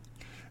do.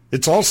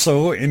 It's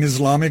also in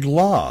Islamic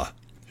law.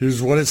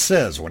 Here's what it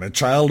says. When a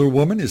child or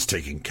woman is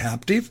taken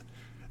captive,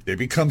 they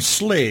become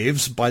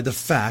slaves by the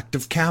fact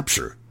of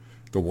capture.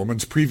 The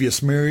woman's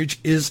previous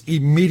marriage is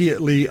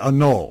immediately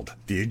annulled.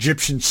 The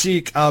Egyptian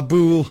Sheikh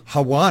Abu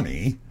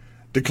Hawani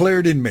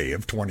declared in May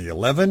of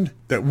 2011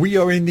 that we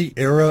are in the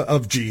era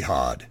of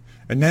jihad,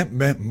 and that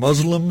meant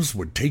Muslims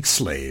would take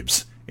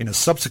slaves. In a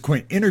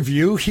subsequent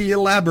interview, he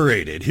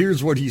elaborated.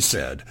 Here's what he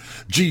said.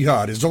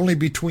 Jihad is only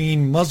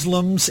between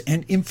Muslims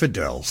and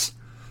infidels.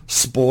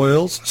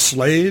 Spoils,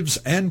 slaves,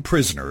 and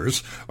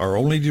prisoners are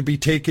only to be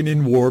taken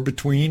in war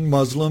between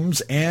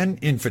Muslims and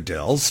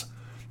infidels.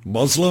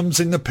 Muslims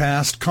in the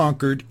past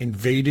conquered,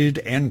 invaded,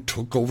 and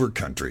took over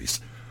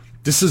countries.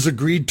 This is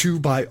agreed to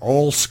by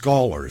all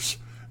scholars.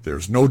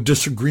 There's no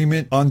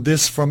disagreement on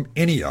this from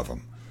any of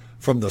them,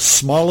 from the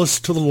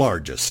smallest to the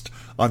largest,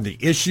 on the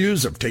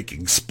issues of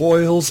taking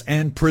spoils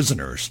and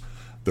prisoners.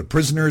 The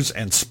prisoners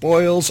and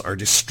spoils are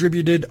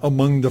distributed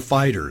among the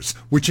fighters,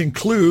 which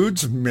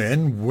includes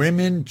men,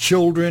 women,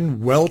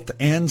 children, wealth,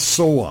 and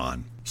so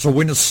on. So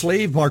when a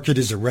slave market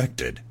is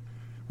erected,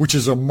 which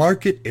is a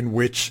market in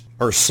which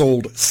are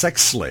sold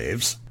sex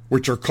slaves,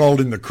 which are called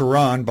in the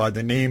Quran by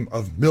the name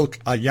of milk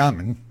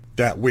ayamin,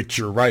 that which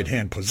your right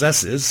hand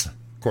possesses,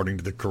 according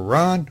to the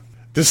Quran.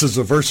 This is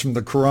a verse from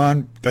the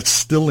Quran that's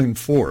still in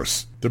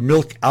force. The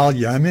milk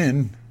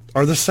al-yamin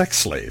are the sex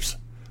slaves.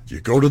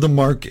 You go to the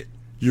market,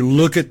 you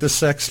look at the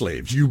sex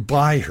slaves, you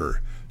buy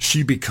her,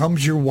 she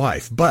becomes your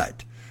wife,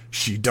 but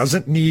she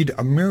doesn't need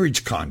a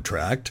marriage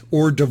contract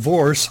or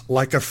divorce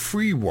like a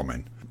free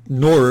woman,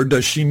 nor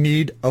does she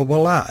need a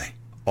wali.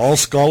 All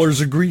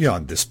scholars agree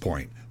on this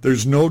point.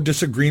 There's no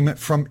disagreement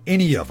from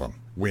any of them.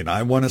 When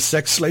I want a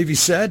sex slave, he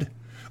said,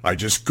 I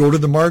just go to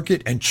the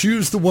market and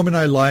choose the woman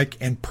I like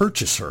and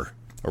purchase her.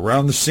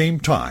 Around the same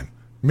time,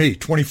 May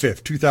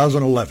 25,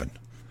 2011,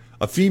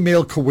 a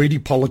female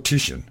Kuwaiti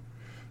politician,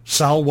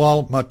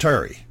 Salwa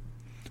Matari,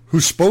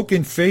 who spoke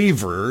in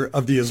favor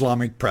of the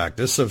Islamic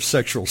practice of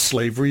sexual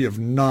slavery of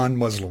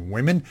non-Muslim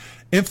women,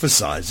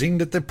 emphasizing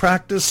that the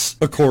practice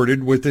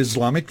accorded with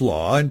Islamic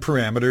law and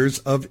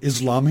parameters of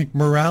Islamic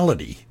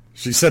morality.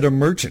 She said, a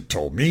merchant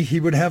told me he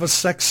would have a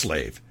sex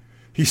slave.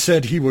 He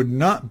said he would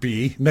not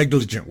be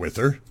negligent with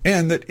her,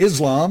 and that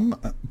Islam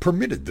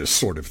permitted this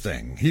sort of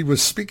thing. He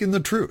was speaking the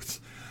truth.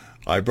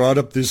 I brought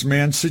up this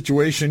man's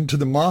situation to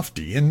the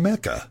Mufti in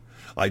Mecca.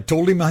 I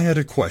told him I had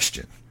a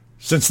question.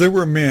 Since there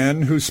were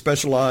men who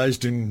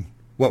specialized in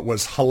what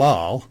was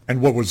halal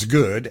and what was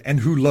good,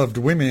 and who loved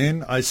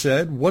women, I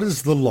said, what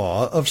is the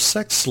law of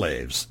sex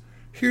slaves?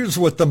 Here's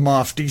what the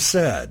Mufti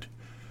said.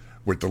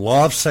 With the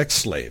law of sex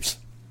slaves,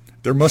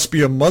 there must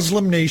be a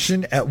Muslim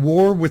nation at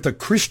war with a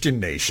Christian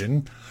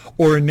nation,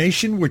 or a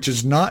nation which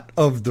is not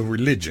of the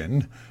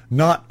religion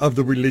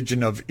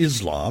of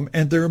Islam,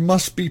 and there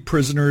must be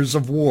prisoners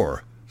of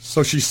war.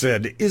 So she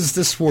said, is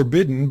this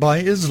forbidden by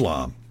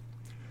Islam?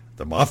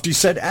 The Mufti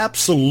said,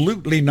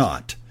 absolutely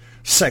not.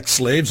 Sex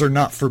slaves are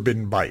not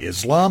forbidden by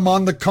Islam.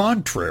 On the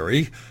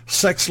contrary,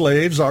 sex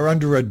slaves are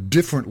under a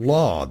different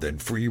law than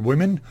free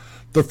women.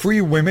 The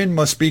free women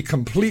must be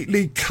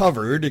completely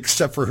covered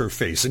except for her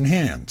face and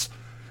hands.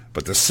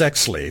 But the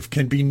sex slave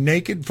can be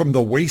naked from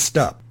the waist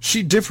up.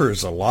 She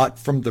differs a lot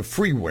from the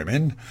free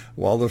women.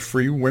 While the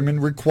free women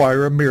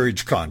require a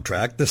marriage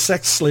contract, the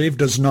sex slave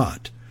does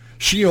not.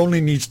 She only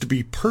needs to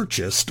be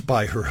purchased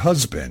by her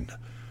husband.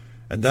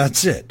 And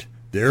that's it.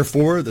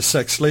 Therefore, the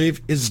sex slave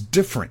is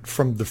different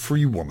from the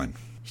free woman.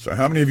 So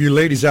how many of you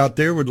ladies out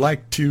there would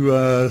like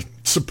to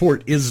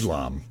support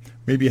Islam?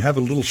 Maybe have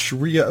a little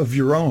Sharia of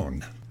your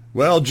own.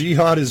 Well,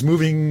 jihad is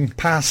moving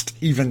past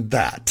even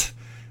that.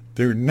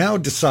 They're now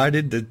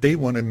decided that they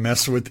want to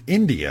mess with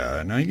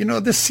India. Now,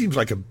 this seems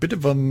like a bit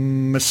of a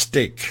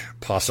mistake,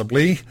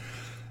 possibly.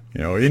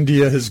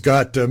 India has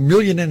got 1.5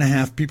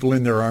 million people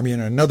in their army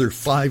and another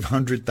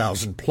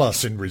 500,000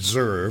 plus in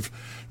reserve.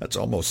 That's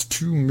almost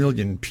 2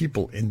 million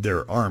people in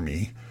their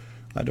army.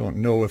 I don't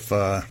know if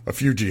a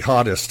few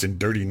jihadists in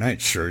dirty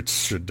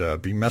nightshirts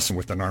should be messing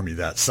with an army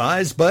that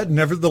size, but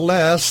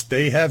nevertheless,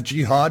 they have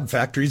jihad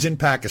factories in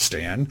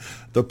Pakistan.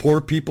 The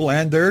poor people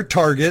and their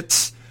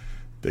targets,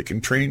 they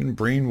can train and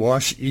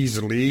brainwash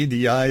easily.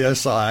 The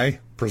ISI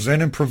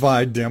present and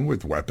provide them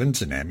with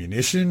weapons and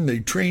ammunition. They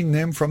train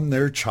them from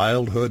their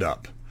childhood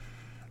up.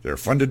 They're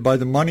funded by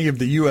the money of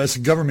the U.S.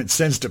 government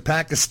sends to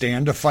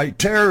Pakistan to fight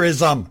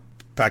terrorism.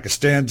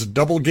 Pakistan's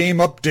double game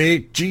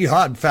update,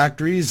 jihad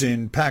factories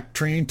in Pak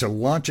train to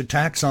launch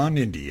attacks on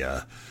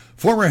India.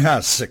 Former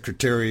House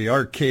Secretary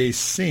R.K.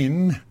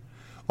 Singh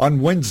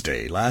on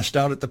Wednesday lashed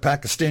out at the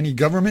Pakistani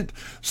government,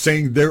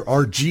 saying there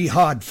are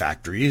jihad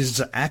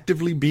factories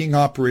actively being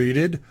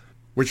operated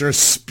which are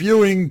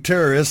spewing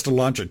terrorists to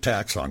launch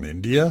attacks on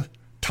India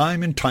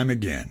time and time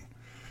again.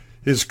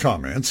 His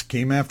comments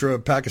came after a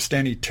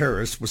Pakistani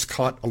terrorist was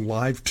caught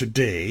alive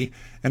today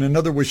and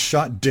another was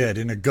shot dead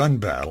in a gun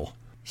battle.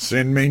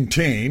 Sin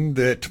maintained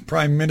that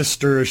Prime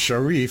Minister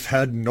Sharif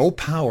had no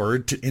power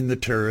to end the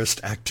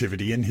terrorist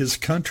activity in his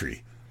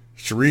country.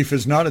 Sharif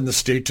is not in the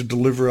state to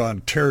deliver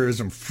on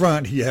terrorism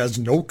front. He has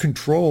no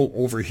control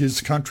over his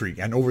country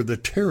and over the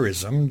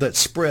terrorism that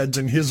spreads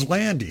in his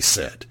land, he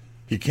said.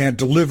 He can't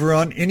deliver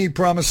on any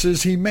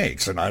promises he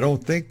makes, and I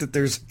don't think that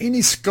there's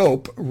any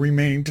scope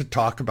remaining to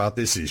talk about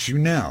this issue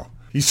now.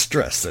 He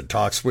stressed that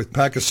talks with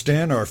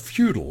Pakistan are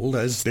futile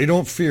as they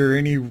don't fear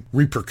any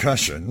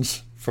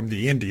repercussions from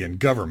the Indian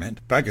government.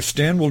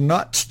 Pakistan will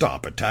not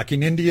stop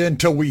attacking India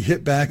until we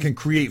hit back and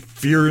create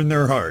fear in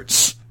their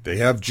hearts. They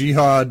have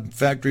jihad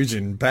factories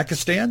in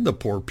Pakistan, the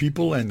poor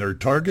people and their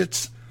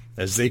targets,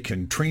 as they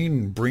can train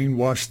and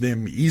brainwash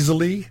them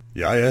easily.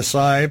 The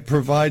ISI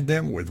provide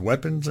them with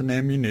weapons and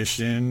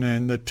ammunition,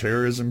 and the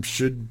terrorism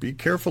should be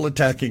careful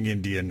attacking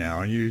India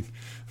now. You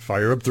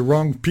fire up the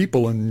wrong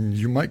people and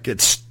you might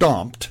get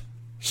stomped.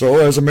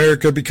 So as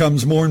America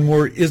becomes more and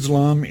more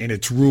Islam in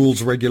its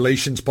rules,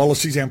 regulations,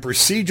 policies, and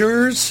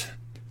procedures,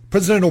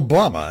 President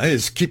Obama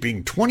is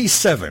keeping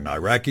 27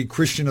 Iraqi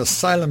Christian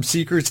asylum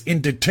seekers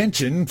in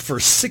detention for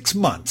 6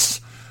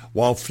 months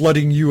while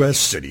flooding U.S.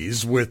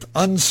 cities with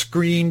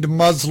unscreened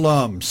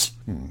Muslims.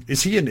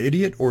 Is he an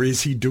idiot or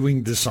is he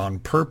doing this on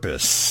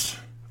purpose?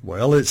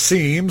 Well, it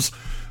seems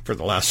for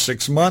the last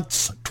 6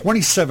 months,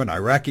 27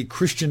 Iraqi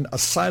Christian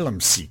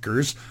asylum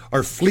seekers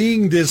are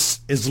fleeing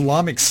this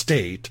Islamic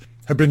State,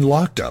 have been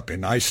locked up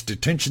in ICE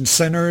detention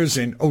centers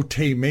in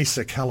Otay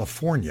Mesa,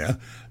 California,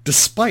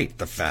 despite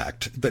the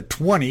fact that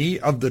 20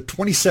 of the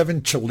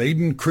 27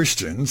 Chilean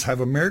Christians have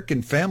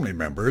American family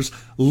members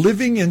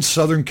living in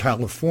Southern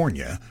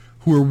California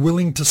who are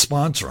willing to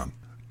sponsor them.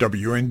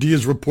 WND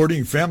is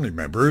reporting family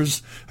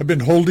members have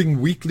been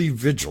holding weekly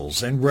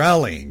vigils and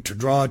rallying to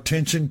draw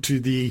attention to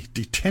the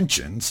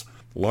detentions.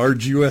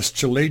 Large U.S.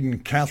 Chilean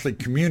Catholic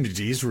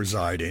communities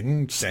reside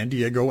in San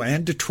Diego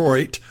and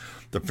Detroit.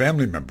 The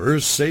family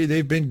members say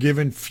they've been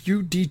given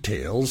few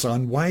details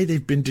on why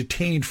they've been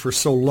detained for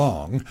so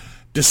long,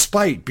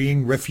 despite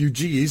being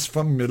refugees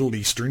from Middle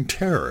Eastern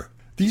terror.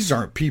 These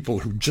aren't people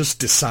who just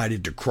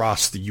decided to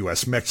cross the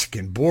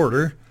U.S.-Mexican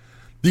border.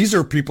 These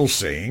are people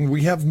saying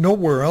we have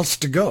nowhere else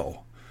to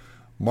go.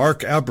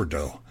 Mark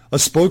Abrado, a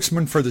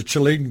spokesman for the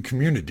Chilean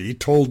community,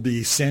 told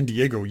the San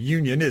Diego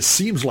Union it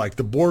seems like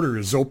the border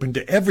is open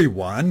to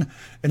everyone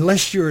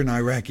unless you're an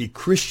Iraqi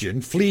Christian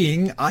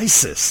fleeing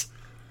ISIS.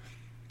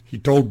 He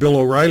told Bill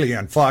O'Reilly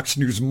on Fox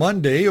News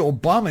Monday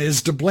Obama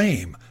is to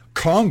blame,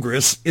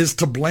 Congress is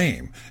to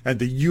blame, and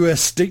the U.S.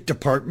 State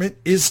Department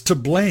is to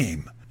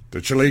blame.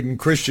 The Chilean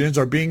Christians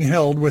are being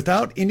held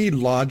without any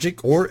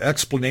logic or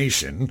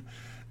explanation.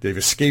 They've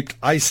escaped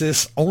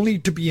ISIS only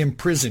to be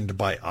imprisoned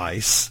by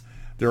ICE.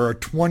 There are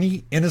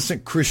 20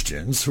 innocent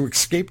Christians who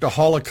escaped a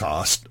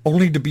Holocaust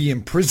only to be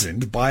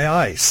imprisoned by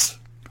ICE.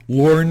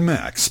 Lauren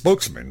Mack,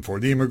 spokesman for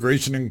the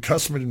Immigration and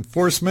Customs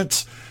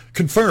Enforcement,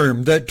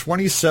 confirmed that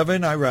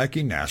 27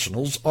 Iraqi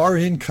nationals are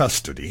in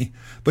custody,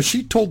 but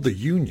she told the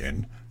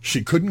union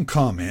she couldn't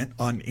comment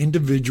on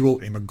individual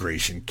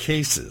immigration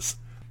cases.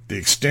 The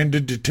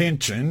extended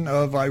detention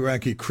of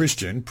Iraqi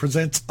Christian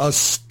presents a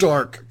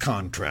stark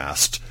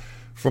contrast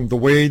from the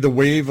way the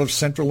wave of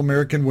Central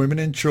American women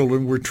and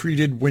children were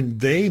treated when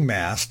they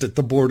massed at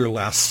the border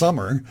last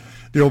summer.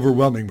 The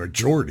overwhelming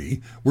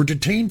majority were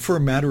detained for a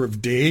matter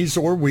of days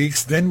or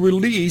weeks, then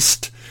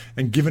released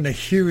and given a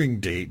hearing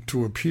date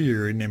to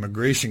appear in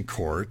immigration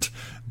court.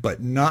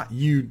 But not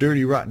you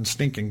dirty, rotten,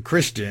 stinking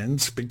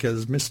Christians,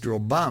 because Mr.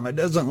 Obama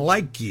doesn't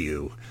like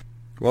you.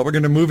 Well, we're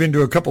going to move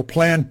into a couple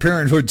Planned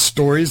Parenthood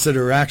stories that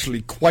are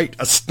actually quite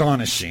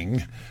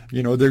astonishing.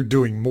 You know, they're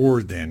doing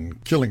more than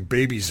killing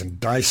babies and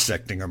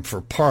dissecting them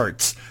for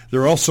parts.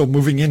 They're also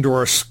moving into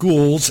our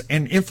schools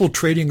and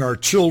infiltrating our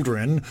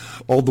children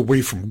all the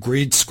way from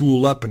grade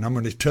school up. And I'm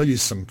going to tell you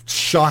some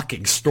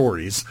shocking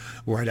stories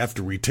right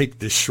after we take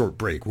this short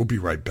break. We'll be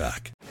right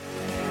back.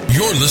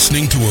 You're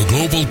listening to a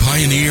global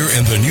pioneer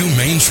in the new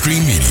mainstream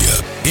media.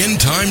 In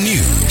Time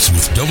News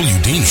with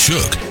W. Dean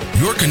Shook,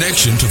 your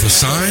connection to the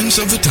signs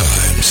of the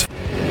times.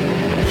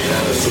 We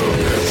have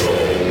assumed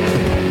control.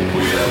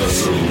 We have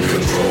assumed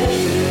control.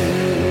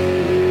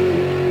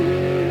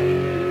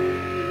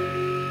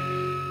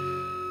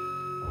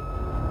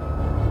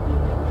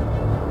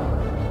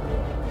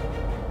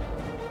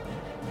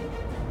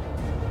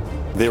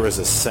 There is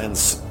a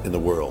sense in the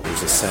world.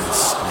 There's a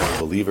sense among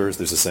believers.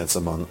 There's a sense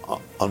among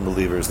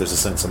unbelievers. There's a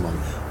sense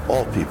among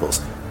all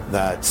peoples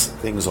that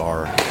things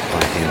are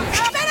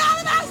unhinged.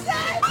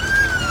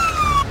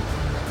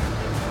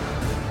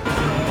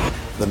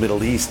 The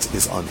Middle East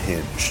is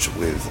unhinged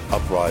with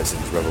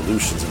uprisings,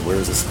 revolutions, and where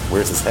is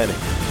this heading?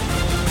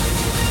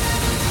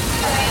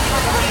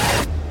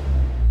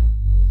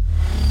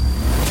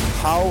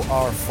 How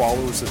are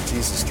followers of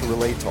Jesus to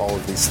relate to all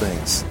of these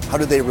things? How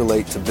do they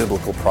relate to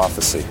biblical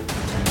prophecy?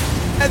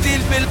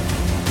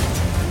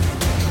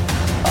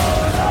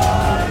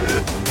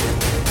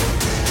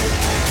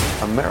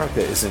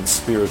 America is in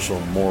spiritual,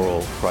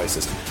 moral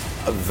crisis.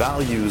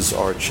 Values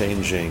are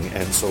changing,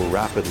 and so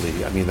rapidly,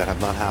 that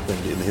have not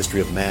happened in the history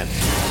of man.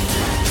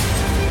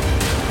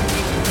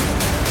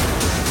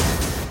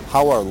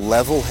 How are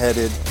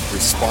level-headed,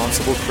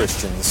 responsible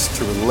Christians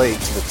to relate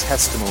to the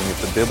testimony of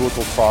the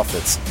biblical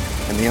prophets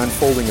and the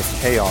unfolding of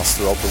chaos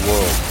throughout the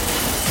world?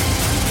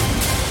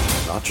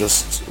 Not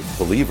just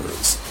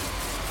believers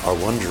are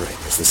wondering,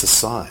 is this a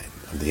sign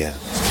of the end?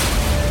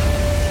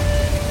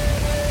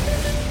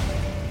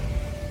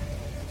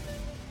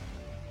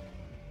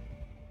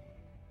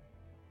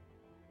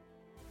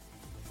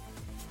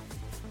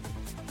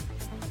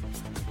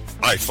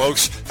 Hi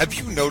folks, have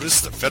you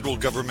noticed the federal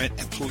government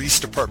and police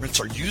departments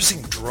are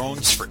using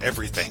drones for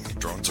everything?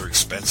 Drones are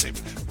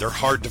expensive. They're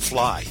hard to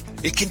fly.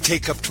 It can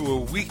take up to a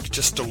week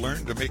just to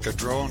learn to make a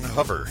drone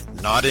hover.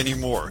 Not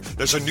anymore.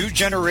 There's a new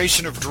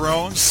generation of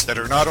drones that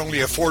are not only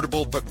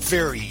affordable but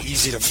very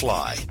easy to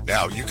fly.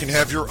 Now you can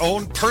have your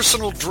own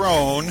personal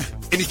drone,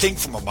 anything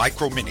from a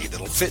micro mini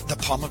that'll fit in the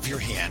palm of your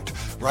hand,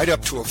 right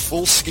up to a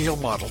full-scale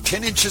model,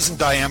 10 inches in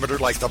diameter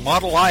like the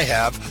model I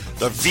have,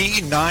 the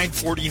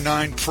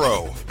V949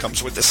 Pro.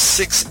 Comes with a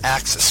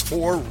 6-axis,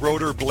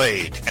 4-rotor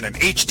blade and an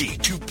HD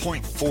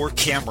 2.4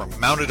 camera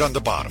mounted on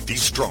the bottom.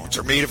 These drones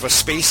are made of a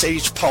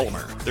space-age polymer.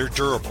 They're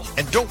durable.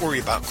 And don't worry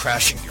about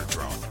crashing your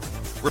drone.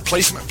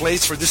 Replacement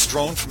blades for this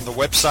drone from the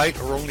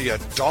website are only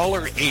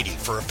 $1.80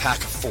 for a pack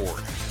of 4.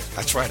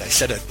 That's right, I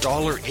said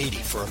 $1.80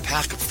 for a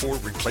pack of 4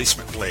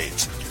 replacement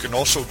blades. You can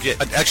also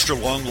get an extra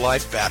long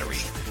life battery.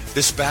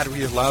 This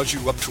battery allows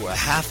you up to a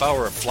half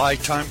hour of fly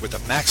time with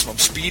a maximum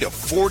speed of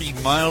 40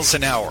 miles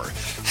an hour.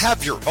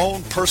 Have your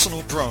own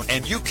personal drone,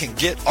 and you can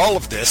get all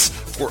of this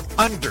for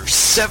under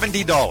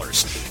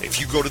 $70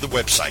 if you go to the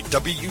website,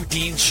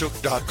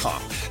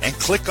 wdeanshook.com, and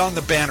click on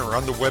the banner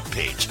on the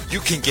webpage.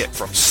 You can get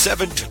from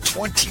 7 to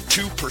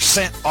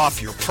 22%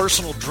 off your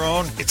personal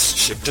drone. It's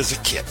shipped as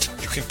a kit.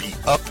 You can be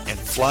up and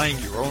flying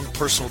your own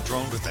personal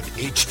drone with an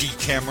HD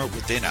camera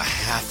within a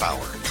half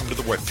hour. Come to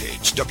the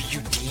webpage,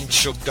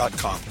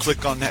 wdeanshook.com.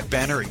 Click on that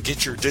banner and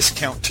get your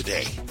discount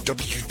today.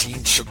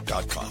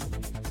 wdeanshook.com.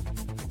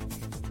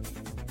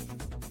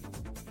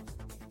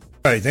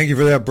 All right, thank you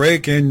for that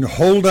break, and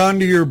hold on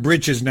to your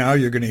britches now.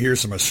 You're going to hear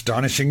some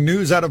astonishing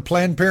news out of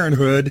Planned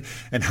Parenthood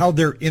and how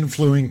they're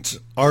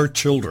influencing our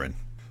children.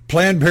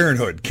 Planned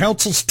Parenthood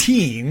counsels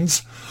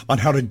teens on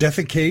how to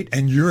defecate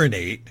and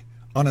urinate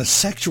on a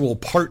sexual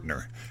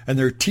partner, and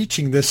they're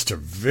teaching this to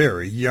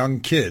very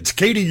young kids.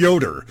 Katie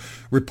Yoder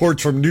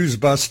reports from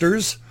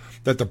Newsbusters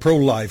that the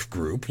pro-life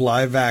group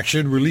Live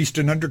Action released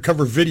an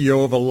undercover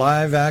video of a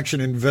live-action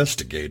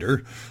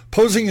investigator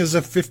posing as a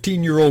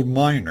 15-year-old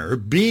minor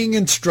being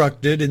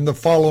instructed in the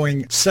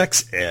following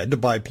sex ed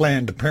by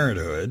Planned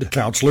Parenthood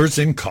counselors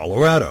in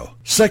Colorado.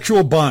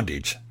 Sexual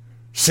bondage,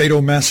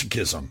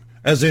 sadomasochism,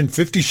 as in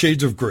 50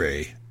 Shades of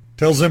Grey,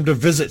 tells them to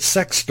visit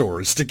sex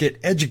stores to get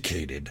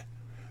educated.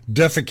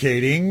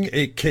 Defecating,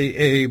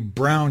 a.k.a.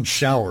 brown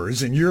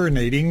showers, and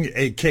urinating,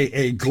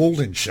 a.k.a.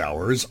 golden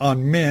showers,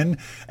 on men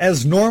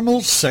as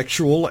normal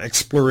sexual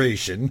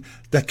exploration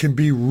that can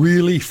be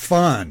really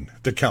fun,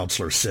 the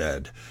counselor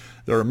said.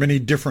 There are many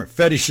different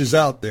fetishes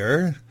out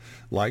there,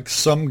 like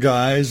some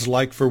guys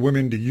like for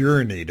women to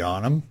urinate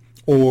on them,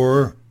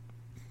 or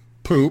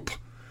poop.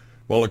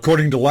 Well,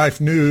 according to Life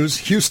News,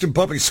 Houston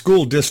Public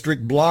School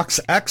District blocks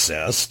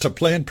access to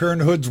Planned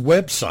Parenthood's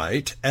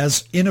website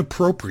as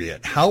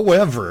inappropriate.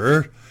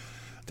 However,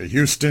 the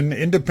Houston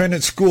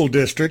Independent School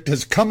District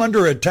has come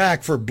under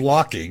attack for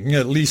blocking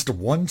at least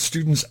one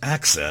student's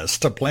access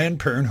to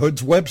Planned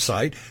Parenthood's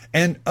website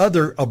and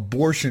other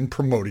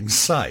abortion-promoting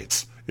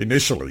sites.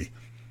 Initially,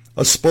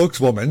 a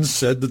spokeswoman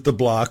said that the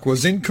block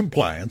was in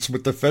compliance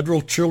with the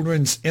Federal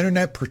Children's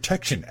Internet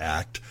Protection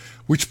Act,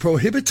 which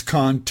prohibits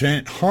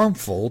content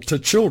harmful to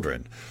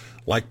children,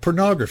 like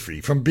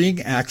pornography, from being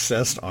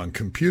accessed on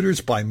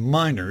computers by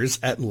minors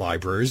at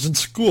libraries and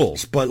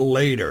schools. But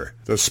later,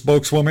 the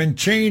spokeswoman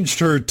changed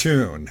her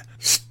tune,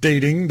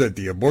 stating that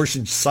the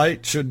abortion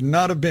site should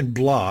not have been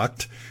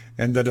blocked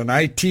and that an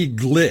IT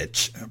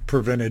glitch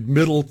prevented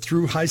middle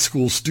through high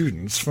school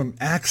students from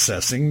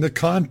accessing the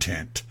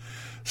content,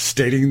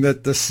 stating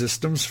that the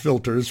system's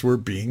filters were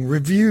being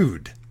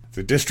reviewed.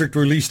 The district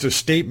released a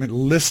statement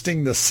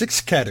listing the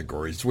 6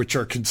 categories which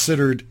are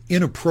considered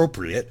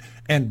inappropriate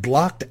and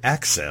blocked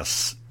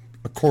access,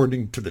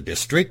 according to the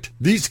district.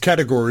 These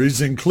categories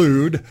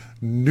include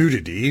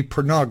nudity,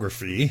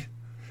 pornography,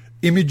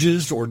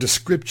 images or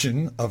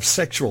description of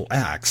sexual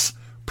acts,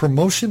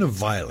 promotion of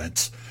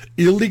violence,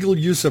 illegal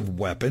use of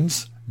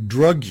weapons,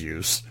 drug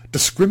use,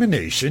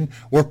 discrimination,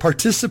 or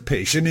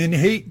participation in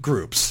hate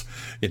groups,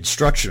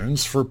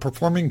 instructions for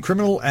performing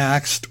criminal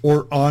acts,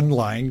 or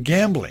online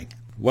gambling.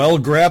 Well,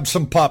 grab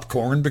some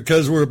popcorn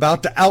because we're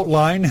about to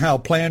outline how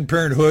Planned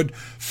Parenthood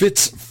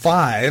fits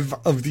 5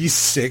 of these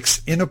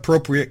 6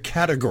 inappropriate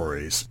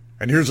categories.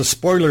 And here's a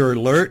spoiler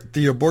alert,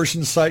 the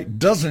abortion site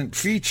doesn't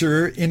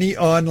feature any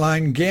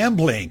online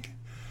gambling.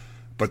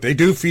 But they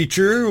do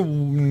feature,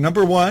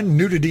 number one,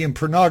 nudity and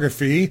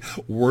pornography,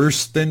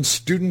 worse than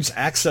students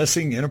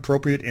accessing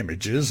inappropriate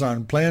images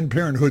on Planned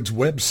Parenthood's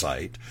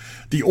website.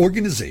 The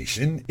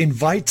organization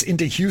invites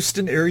into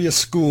Houston area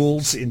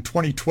schools in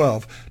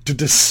 2012 to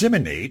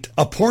disseminate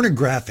a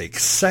pornographic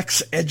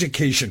sex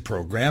education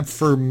program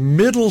for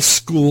middle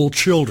school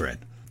children.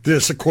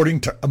 This according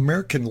to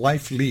American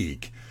Life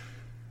League.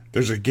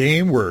 There's a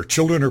game where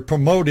children are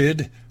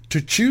promoted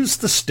to choose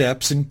the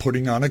steps in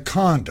putting on a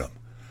condom,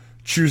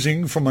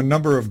 choosing from a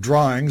number of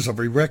drawings of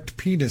erect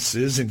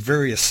penises in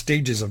various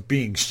stages of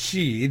being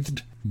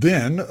sheathed.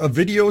 Then a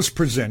video is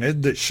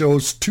presented that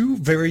shows two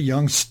very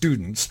young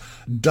students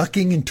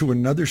ducking into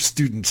another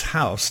student's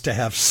house to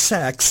have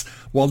sex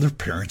while their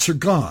parents are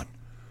gone.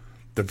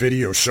 The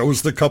video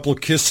shows the couple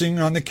kissing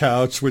on the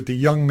couch with the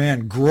young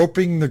man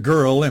groping the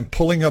girl and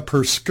pulling up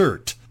her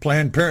skirt.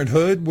 Planned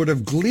Parenthood would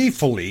have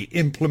gleefully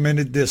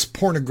implemented this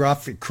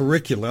pornographic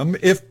curriculum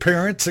if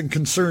parents and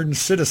concerned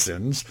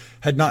citizens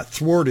had not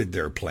thwarted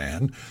their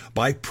plan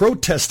by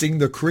protesting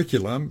the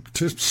curriculum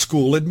to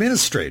school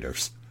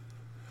administrators.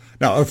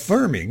 Now,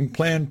 affirming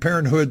Planned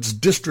Parenthood's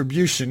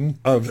distribution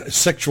of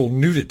sexual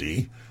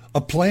nudity,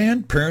 a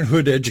Planned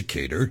Parenthood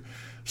educator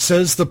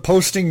says the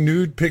posting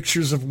nude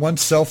pictures of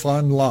oneself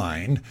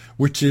online,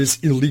 which is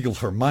illegal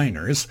for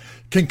minors,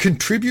 can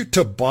contribute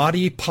to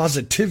body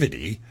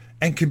positivity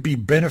and can be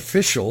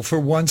beneficial for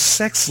one's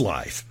sex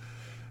life,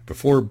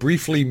 before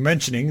briefly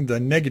mentioning the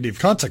negative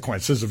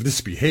consequences of this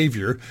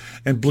behavior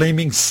and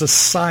blaming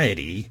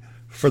society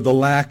for the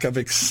lack of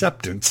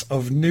acceptance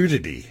of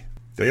nudity.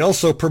 They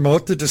also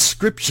promote the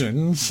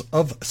descriptions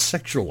of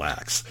sexual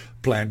acts.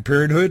 Planned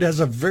Parenthood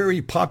has a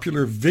very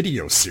popular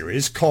video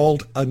series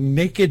called A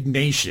Naked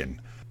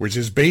Nation, which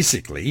is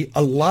basically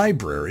a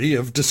library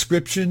of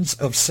descriptions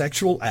of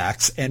sexual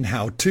acts and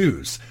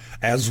how-tos,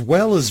 as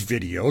well as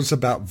videos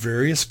about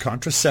various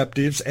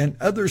contraceptives and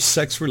other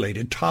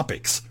sex-related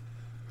topics.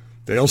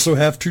 They also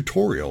have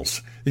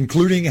tutorials,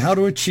 including how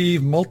to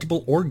achieve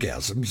multiple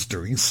orgasms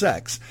during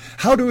sex,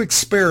 how to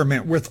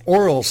experiment with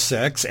oral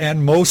sex,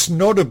 and most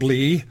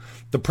notably,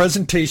 the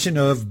presentation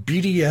of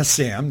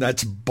BDSM,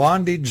 that's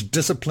bondage,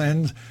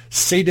 discipline,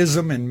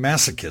 sadism, and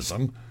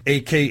masochism,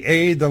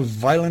 aka the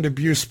violent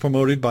abuse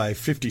promoted by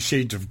 50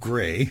 Shades of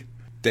Grey.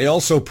 They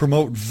also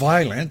promote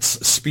violence.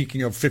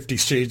 Speaking of 50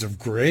 Shades of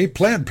Grey,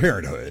 Planned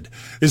Parenthood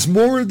is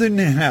more than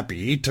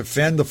happy to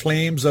fan the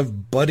flames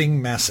of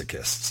budding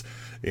masochists.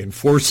 In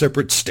 4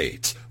 separate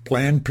states,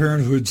 Planned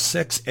Parenthood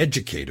sex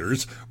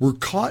educators were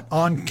caught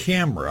on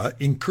camera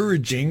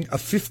encouraging a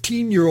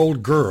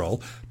 15-year-old girl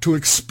to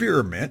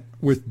experiment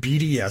with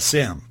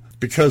BDSM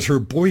because her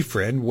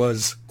boyfriend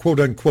was,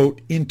 quote-unquote,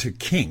 into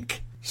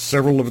kink.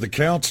 Several of the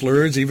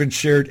counselors even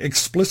shared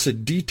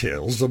explicit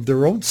details of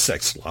their own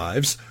sex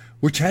lives,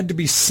 which had to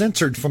be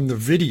censored from the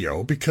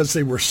video because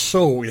they were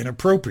so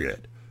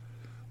inappropriate.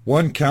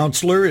 One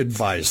counselor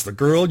advised the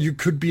girl you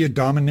could be a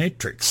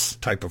dominatrix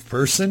type of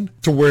person,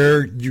 to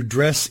where you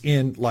dress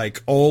in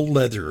like all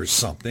leather or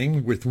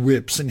something with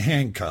whips and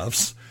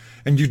handcuffs,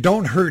 and you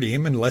don't hurt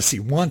him unless he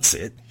wants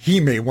it.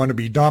 He may want to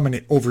be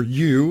dominant over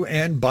you,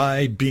 and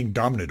by being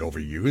dominant over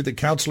you, the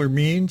counselor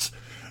means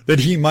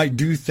that he might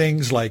do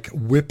things like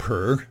whip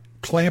her,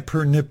 clamp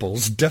her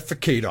nipples,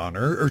 defecate on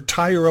her, or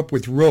tie her up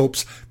with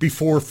ropes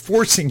before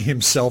forcing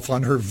himself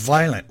on her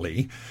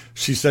violently.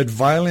 She said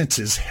violence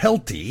is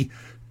healthy,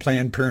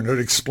 Planned Parenthood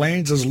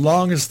explains, as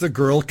long as the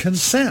girl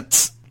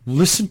consents.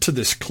 Listen to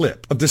this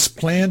clip of this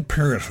Planned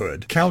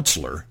Parenthood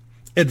counselor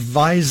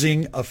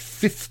advising a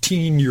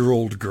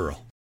 15-year-old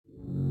girl.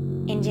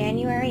 In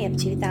January of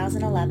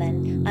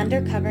 2011,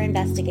 undercover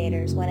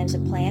investigators went into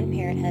Planned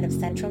Parenthood of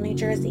Central New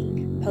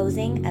Jersey,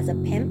 posing as a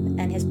pimp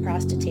and his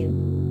prostitute.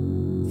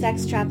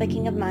 Sex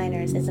trafficking of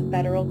minors is a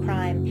federal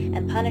crime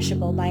and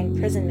punishable by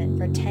imprisonment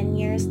for 10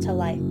 years to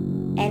life.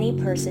 Any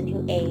person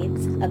who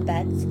aids,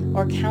 abets,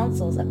 or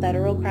counsels a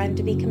federal crime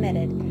to be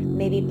committed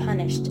may be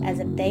punished as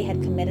if they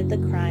had committed the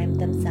crime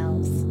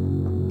themselves.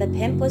 The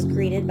pimp was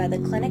greeted by the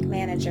clinic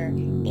manager,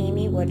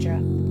 Amy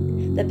Woodruff.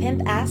 The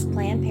pimp asked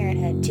Planned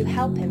Parenthood to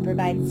help him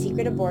provide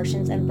secret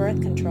abortions and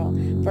birth control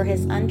for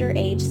his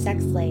underage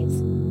sex slaves.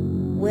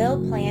 Will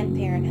Planned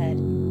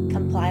Parenthood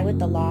comply with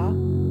the law?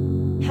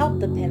 Help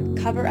the pimp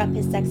cover up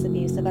his sex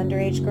abuse of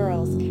underage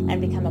girls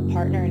and become a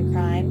partner in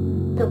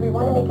crime? So we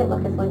want to make it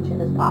look as legit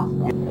as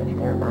possible. If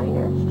they're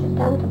minors, just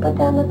tell them to put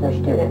down that they're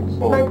students.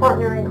 My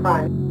partner in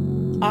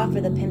crime.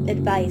 Offer the pimp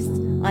advice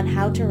on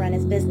how to run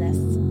his business.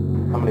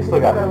 I mean, they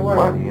still got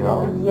money, you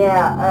know?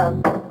 Yeah,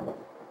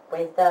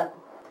 waist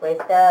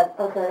up,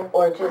 okay.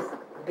 Or just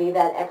be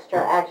that extra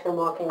action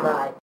walking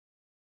by.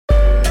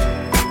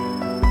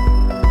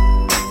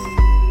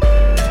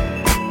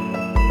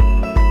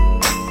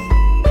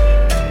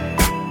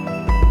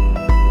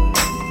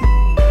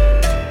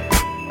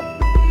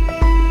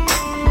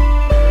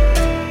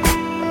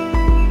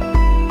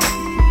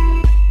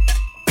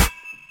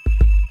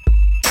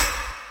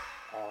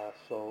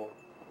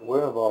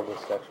 We're involved in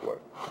sex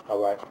work,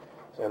 all right?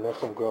 And there's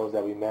some girls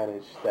that we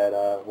manage that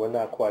we're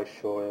not quite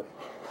sure if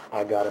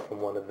I got it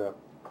from one of them.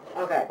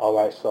 Okay. All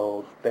right,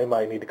 so they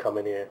might need to come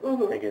in here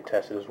and get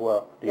tested as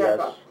well. Do you guys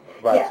Yeah,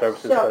 provide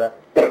services for that?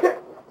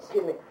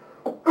 Excuse me.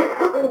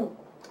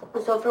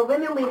 So for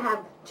women, we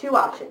have two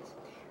options.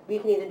 We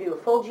can either do a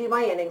full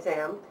GYN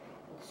exam,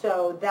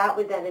 so that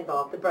would then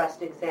involve the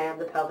breast exam,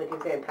 the pelvic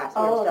exam, pap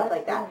smear, stuff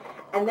like that.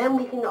 And then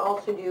we can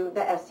also do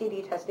the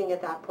STD testing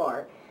at that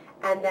part.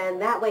 And then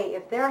that way,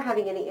 if they're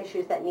having any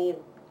issues that need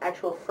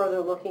actual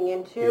further looking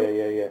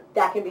into,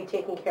 that can be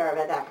taken care of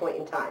at that point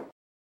in time.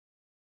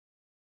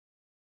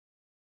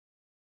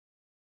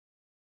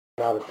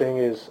 Now the thing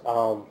is,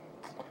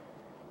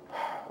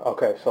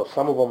 okay, so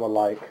some of them are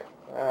like,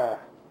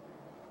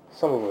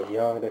 some of them are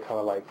young. They're kind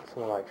of like,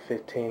 some are like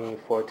 15,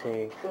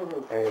 14,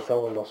 and some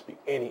of them don't speak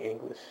any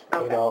English,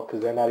 you know,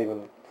 because they're not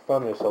even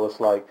from here. So it's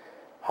like,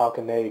 how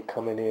can they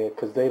come in here?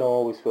 Because they don't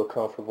always feel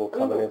comfortable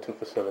coming into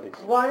facilities.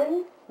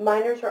 One,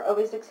 minors are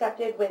always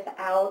accepted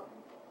without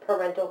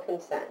parental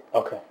consent.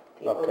 Okay.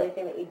 The only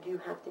thing that you do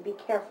have to be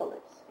careful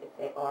is, if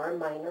they are a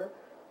minor,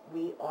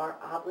 we are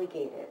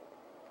obligated,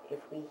 if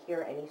we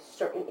hear any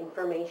certain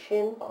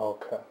information,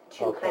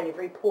 to kind of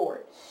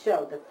report.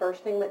 So the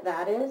first thing with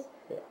that is,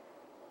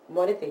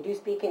 one, if they do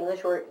speak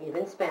English or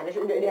even Spanish,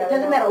 it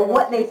doesn't matter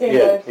what they speak.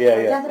 It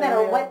doesn't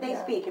matter what they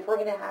speak. If we're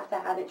going to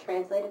have it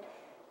translated,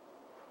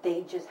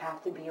 they just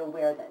have to be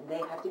aware that they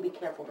have to be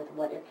careful with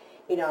what,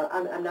 you know,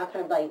 I'm not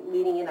kind of like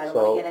leading in, I don't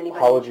want to get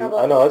anybody in trouble.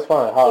 I know, it's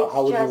fine.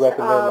 How would you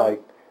recommend,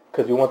 like,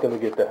 because you want them to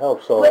get the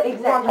help, so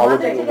exactly.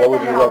 what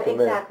would you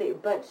recommend? Exactly,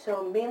 but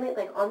so mainly,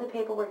 like, on the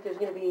paperwork, there's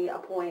going to be a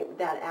point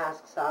that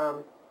asks,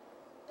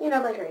 you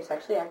know, like, are you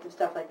sexually active,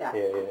 stuff like that.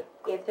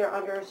 If they're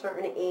under a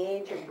certain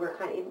age, we're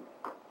kind of,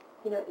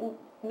 you know,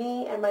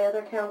 me and my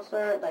other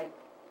counselor, like,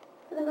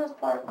 for the most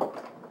part,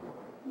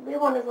 we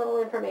want as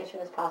little information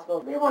as possible.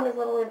 Because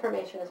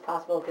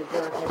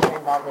we're not going to be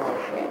involved in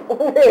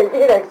it.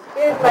 You know,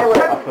 excuse my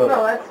word.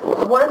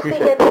 No, once we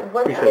get to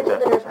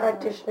the nurse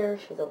practitioner,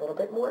 she's a little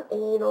bit more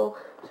anal,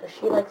 so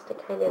she likes to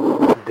kind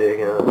of dig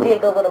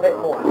a little bit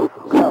more.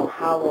 So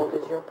how old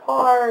is your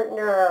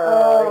partner?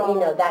 You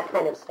know, that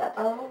kind of stuff.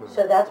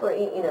 So that's where,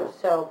 you know,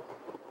 so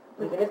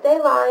even if they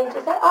lie,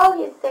 just say, oh,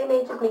 he's the same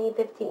age as me,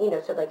 15, you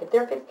know, so like if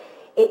they're 15,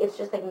 it's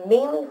just like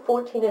mainly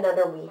 14 and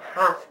under, we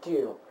have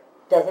to.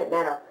 Doesn't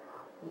matter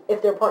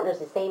if their partner's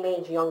the same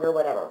age, younger,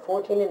 whatever.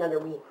 14 and under,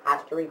 we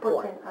have to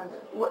report. 14 under.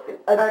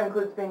 That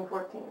includes being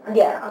 14. Right?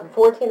 Yeah,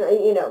 14,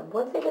 you know,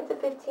 once they get to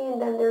 15,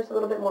 then there's a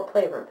little bit more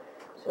playroom.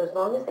 So as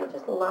long as they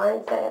just lie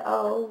and say,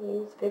 oh,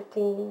 he's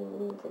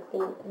 15,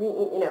 16,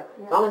 you know,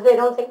 as long as they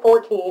don't say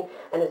 14,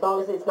 and as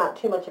long as it's not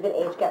too much of an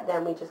age gap,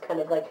 then we just kind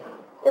of like,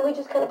 play.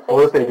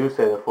 What if they do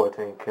say they're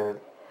 14?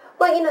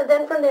 Well, you know,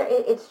 then from there,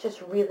 it's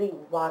just really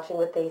watching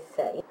what they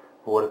say.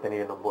 What if they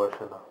need an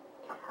abortion, though?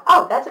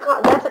 Oh, that's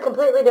a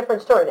completely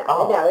different story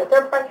now. Now, if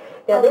they're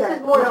this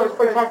is more just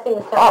for testing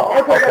and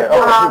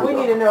stuff. We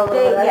need to know a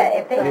little bit. Yeah,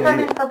 if they come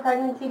in for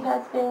pregnancy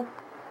testing,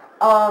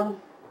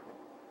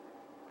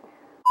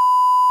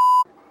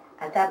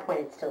 at that point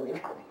it still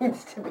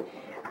needs to be.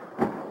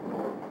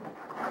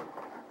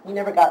 You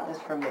never got this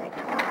from me,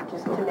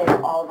 just to make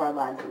all of our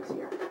lives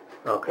easier.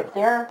 Okay. If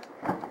they're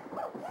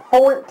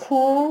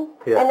 14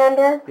 and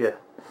under,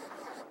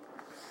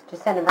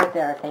 just send them right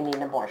there if they need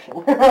an abortion.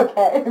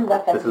 Okay.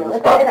 Let them do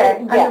it.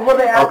 Okay. Yeah. Will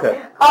they ask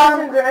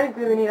questions or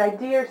anything? Do they need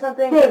ID or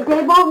something?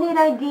 They won't need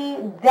ID.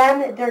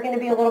 Then they're going to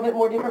be a little bit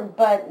more different,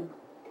 but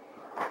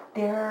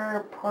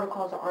their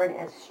protocols aren't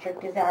as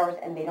strict as ours,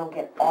 and they don't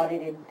get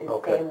audited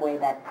the same way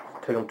that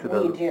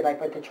we do,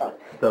 like with the children.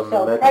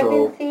 So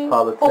pregnancy,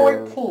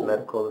 14.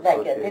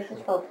 Like this is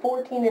for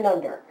 14 and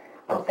under.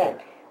 I'm saying.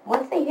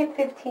 Once they hit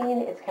 15,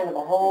 it's kind of a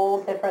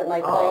whole different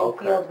playing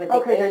field with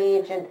the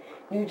age and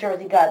New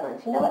Jersey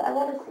guidelines. You know what? I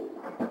want to see.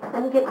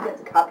 Let me get you guys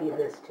a copy of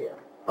this too.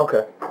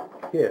 Okay.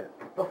 Yeah.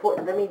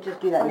 Let me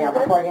just do that now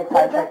before I get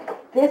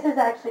sidetracked. This is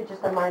actually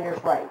just the minor's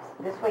rights.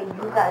 This way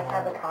you guys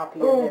have a copy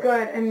of this.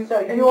 Good. And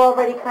you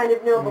already kind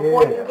of know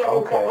before you get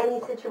into any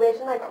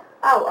situation, like,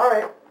 oh, all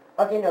right.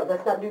 Okay, no,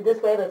 let's not do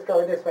this way. Let's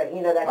go this way.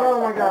 You know, that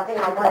kind of stuff. Hang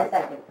on 1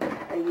 second.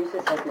 I use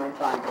this as my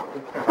Bible.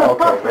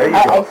 Okay, there you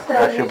go.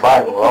 That's your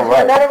Bible. All right.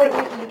 No matter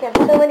what, you get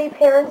so many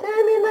parents.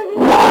 I mean,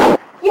 like,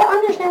 you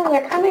understand where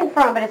they're coming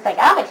from, but it's like,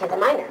 oh, but she's a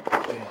minor.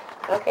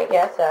 Okay,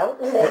 yeah, so.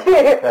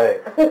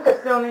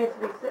 Still needs to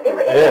be safe.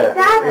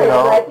 Exactly.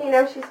 Like, you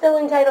know, she's still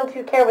entitled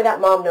to care without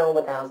mom knowing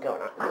what the hell's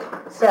going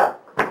on. So,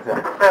 all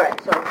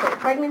right, so for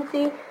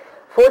pregnancy,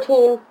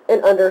 14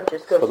 and under,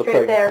 just go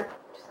straight there.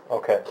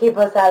 Okay. Keep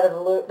us out of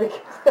the loop.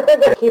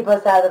 Keep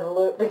us out of the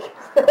loop.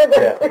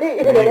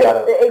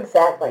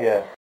 Exactly.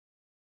 Yeah.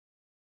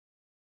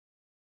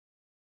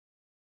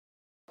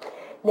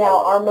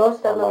 Now, are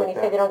most of them, when you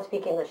say they don't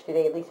speak English, do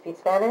they at least speak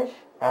Spanish?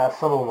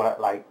 Some of them are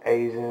like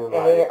Asian.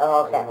 Okay. You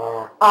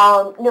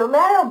know. No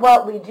matter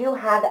what, we do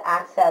have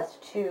access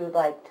to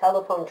like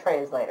telephone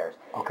translators.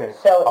 Okay.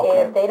 So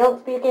if they don't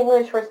speak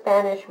English or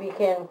Spanish, we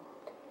can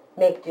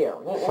make do.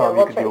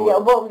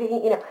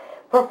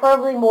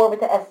 Preferably more with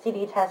the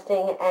STD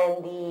testing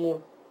and the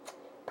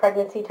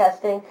pregnancy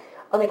testing,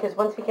 only because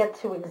once we get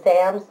to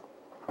exams,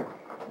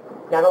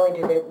 not only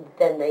do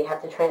then they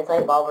have to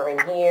translate while we're in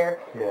here,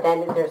 Yeah.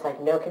 then there's like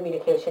no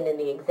communication in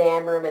the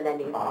exam room, and then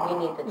we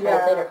need the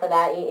translator for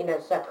that,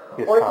 so,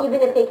 It's or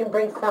even if complicated. they can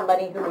bring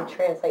somebody who would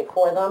translate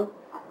for them,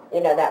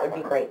 that would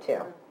be great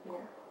too.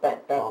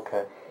 But that's...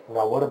 Okay.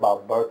 Now, what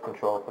about birth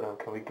control for them?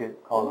 Can we get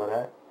all of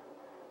that?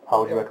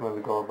 How would you recommend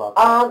we go about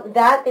that?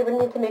 That, they would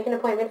need to make an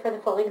appointment for the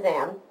full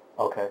exam,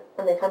 Okay.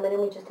 and they come in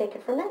and we just take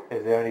it from there.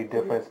 Is there any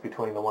difference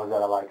between the ones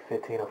that are like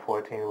 15 or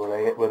 14? Will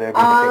there be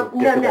anything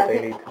different that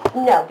they need?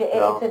 No,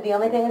 the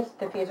only thing is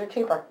the fees are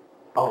cheaper.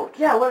 Oh,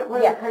 Yeah, what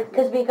are the prices?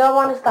 Because we go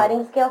on a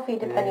sliding scale fee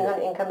depending on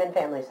income and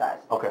family size.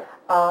 Okay.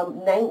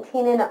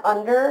 19 and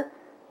under,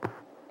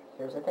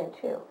 here's the thing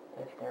too,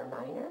 if they're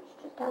minors,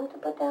 just tell them to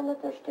put down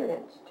that they're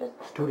students.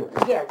 Students?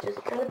 Yeah,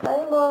 just kind of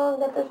play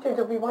along that they're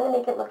students. We want to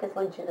make it look as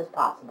legit as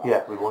possible.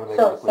 Yeah, we want to make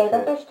it So look say that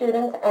legit. they're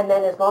students, and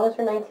then as long as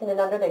they're 19 and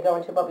under, they go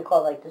into what we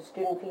call like the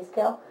student fee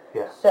scale.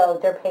 Yeah. So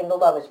they're paying the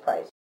lowest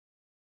price.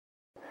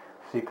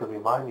 See, because we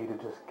might need to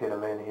just get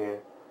them in here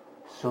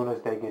as soon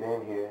as they get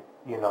in here,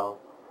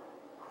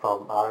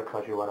 from out of the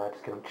country, why not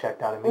just get them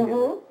checked out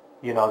immediately?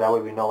 That way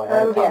we know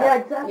ahead of time. Yeah,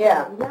 exactly.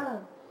 Yeah.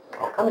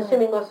 Okay. I'm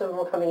assuming most of them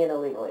were coming in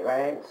illegally,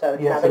 right? So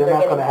it's Yeah, not so like they're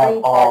not getting going to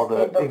have all the...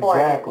 pre-tested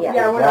beforehand. Exactly.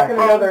 Yeah, we're not going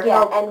to know their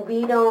health. And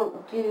we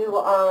don't do,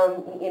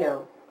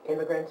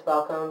 immigrants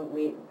welcome.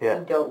 We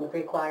don't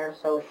require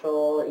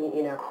social,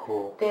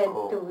 Cool.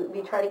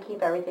 We try to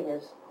keep everything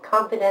as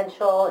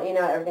confidential,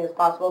 everything as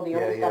possible. The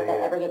only stuff that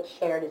yeah. ever gets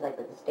shared is like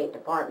with the State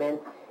Department,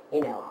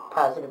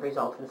 positive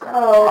results and stuff.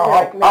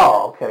 Okay.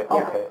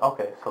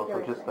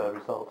 So just the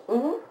results.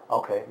 Mm-hmm.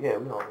 Okay, yeah,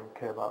 we don't even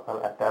care about them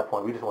at that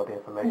point. We just want the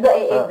information.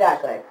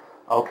 Exactly.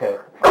 Okay.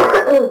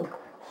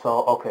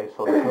 So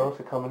the girls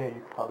are coming in. You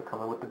can probably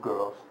come in with the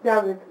girls. Yeah,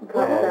 like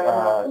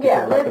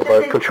the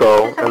birth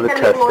control and the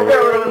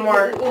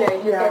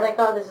testing. You say like,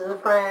 oh, this is a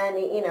friend,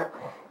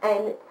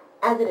 and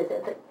as it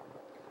is,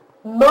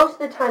 most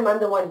of the time I'm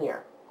the one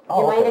here.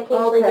 You might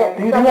occasionally get...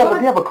 Do you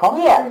have a call?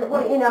 Yeah, and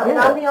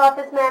I'm the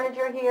office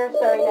manager here,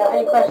 so,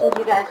 any questions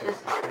you guys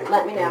just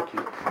let me know.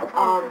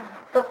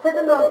 But for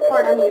the most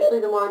part, I'm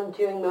usually the one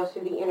doing most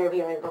of the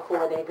interviewing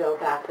before they go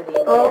back to the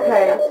exam.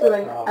 Okay, so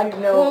then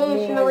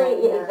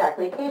Occasionally,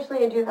 exactly.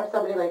 Occasionally I do have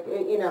somebody like,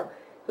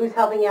 who's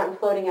helping out and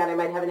floating out. I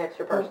might have an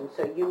extra person,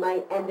 so you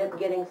might end up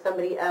getting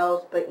somebody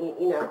else, but,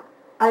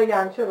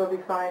 I'm sure they'll be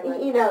fine. Like,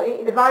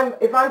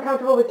 if I'm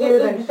comfortable with you,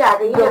 then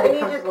exactly. they'll And be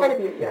you just comfortable kind of.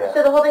 with you. Yeah.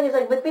 So the whole thing is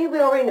like with me,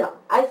 we already know.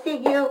 I see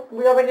you.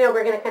 We already know.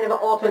 We're going to kind of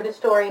alter the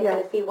story and kind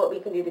of see what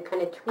we can do to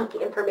kind of tweak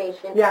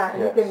information. Yeah.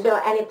 So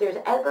and if there's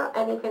ever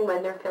anything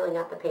when they're filling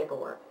out the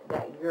paperwork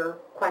that you're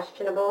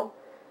questionable,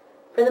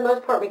 for the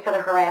most part, we kind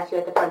of harass you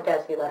at the front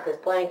desk. You left this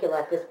blank. You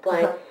left this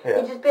blank.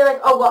 You just be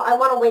like, oh well, I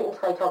want to wait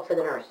until I talk to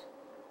the nurse.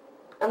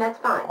 And that's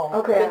fine.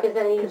 Okay. Because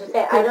then you just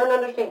say, I don't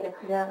understand.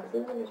 Yeah. See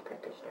the nurse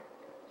practitioner.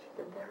 She's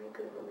a very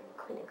good woman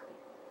clinically.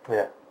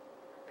 Yeah.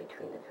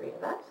 Between the three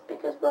of us,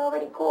 because we're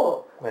already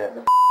cool. Yeah.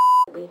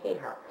 We hate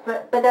her.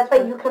 But that's why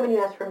you come and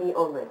you ask for me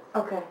only.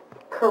 Okay.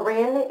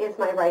 Corinne is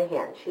my right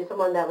hand. She's the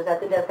one that was at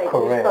the desk that you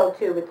Corinne. spoke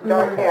to with the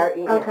dark hair.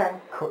 Okay.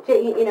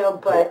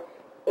 But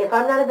if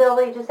I'm not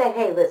available, you just say,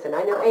 hey, listen,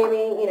 I know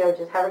Amy,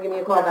 just have her give me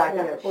a call back.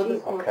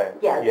 She's... Okay.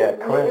 Yeah.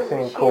 Corinne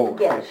seems cool.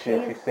 Yeah,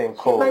 She seems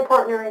cool. She's my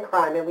partner in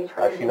crime, and we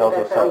try to She do knows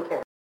the best what's that up. we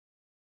can.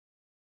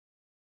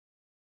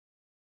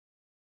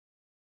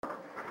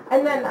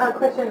 And then a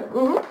question.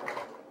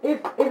 If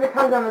it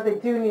comes on that they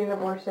do need an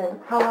abortion,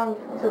 how long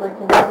till they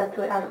can be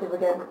sexually active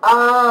again?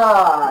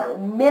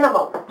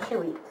 Minimum 2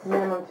 weeks.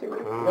 Minimum 2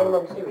 weeks.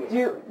 Minimum 2 weeks. Do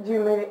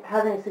you maybe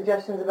have any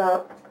suggestions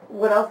about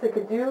what else they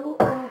could do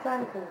in the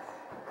time?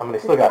 I mean, they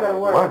still got to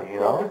make money,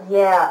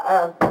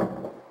 Yeah.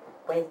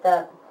 Waist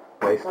up.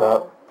 Waist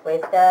up.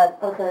 Waist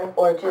up. Okay.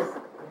 Or just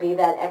be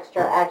that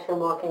extra action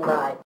walking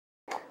by.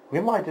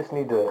 We might just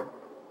need to...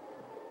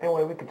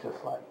 Anyway, we could just,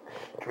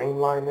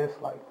 streamline this,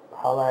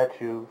 holla at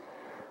you,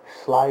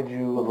 slide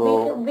you a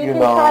little, we can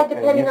try, and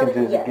depending you can on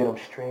just get them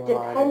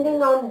streamlined.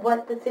 Depending on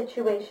what the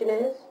situation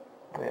is,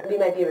 we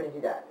might be able to do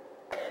that.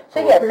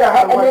 So We'll and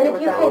then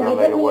if you can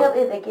hit me up,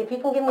 if you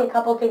can give me a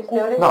couple days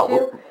notice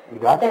too, you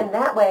got then you.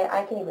 that way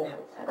I can even have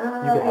it set up. You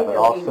can have it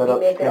all set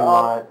up,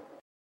 streamlined.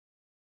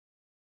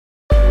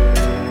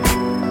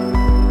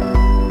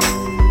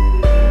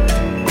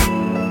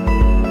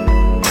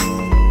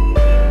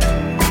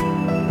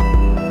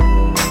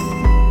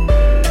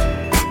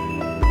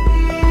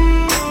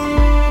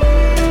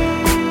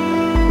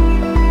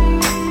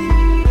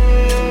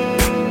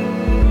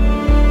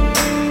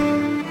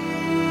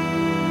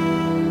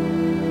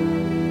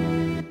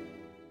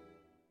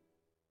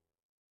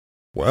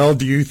 Well,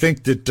 do you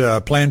think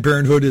that Planned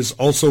Parenthood is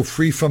also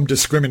free from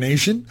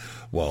discrimination?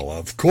 Well,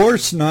 of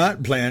course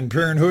not. Planned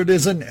Parenthood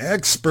is an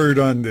expert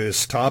on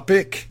this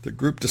topic. The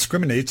group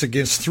discriminates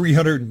against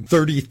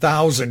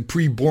 330,000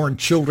 preborn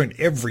children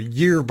every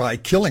year by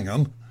killing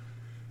them.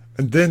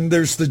 And then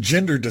there's the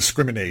gender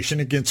discrimination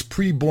against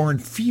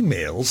preborn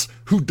females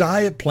who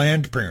die at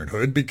Planned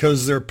Parenthood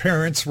because their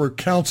parents were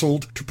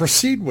counseled to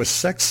proceed with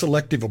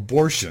sex-selective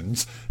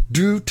abortions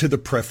due to the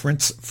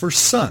preference for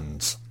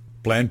sons.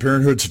 Planned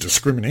Parenthood's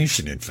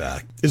discrimination, in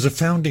fact, is a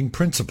founding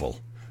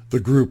principle. The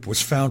group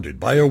was founded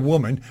by a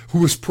woman who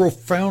was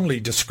profoundly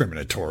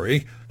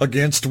discriminatory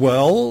against,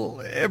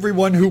 well,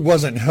 everyone who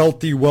wasn't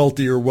healthy,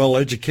 wealthy, or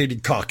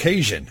well-educated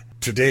Caucasian.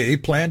 Today,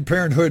 Planned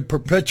Parenthood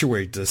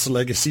perpetuates this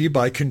legacy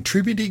by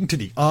contributing to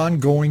the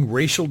ongoing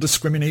racial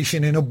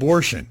discrimination in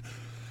abortion.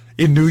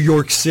 In New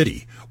York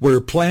City, where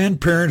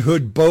Planned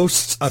Parenthood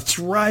boasts a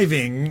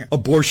thriving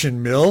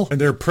abortion mill, and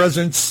their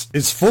presence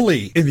is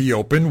fully in the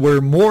open,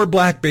 where more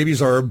black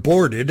babies are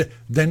aborted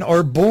than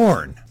are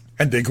born.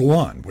 And they go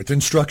on with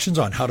instructions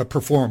on how to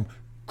perform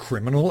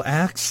criminal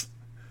acts.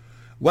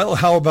 Well,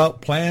 how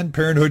about Planned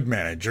Parenthood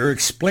manager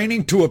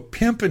explaining to a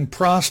pimp and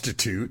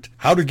prostitute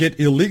how to get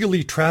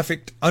illegally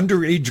trafficked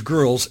underage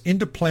girls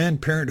into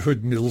Planned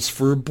Parenthood mills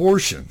for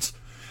abortions?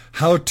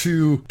 How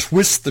to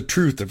twist the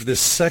truth of this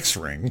sex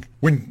ring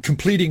when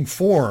completing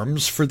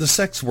forms for the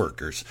sex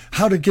workers?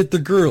 How to get the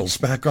girls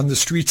back on the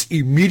streets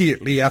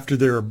immediately after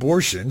their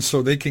abortion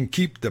so they can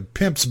keep the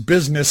pimp's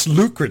business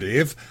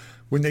lucrative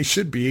when they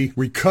should be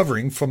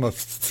recovering from a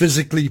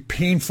physically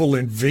painful,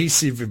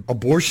 invasive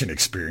abortion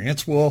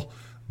experience? Well,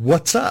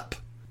 what's up?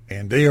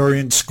 And they are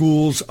in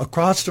schools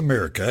across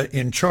America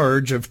in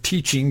charge of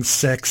teaching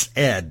sex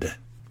ed.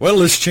 Well,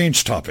 let's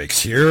change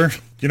topics here.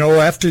 You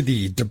know, after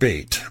the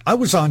debate, I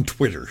was on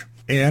Twitter,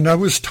 and I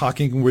was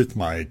talking with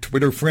my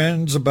Twitter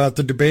friends about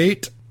the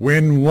debate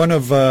when one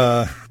of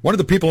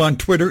the people on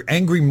Twitter,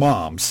 Angry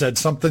Mom, said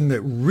something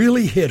that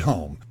really hit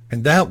home,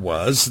 and that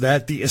was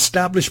that the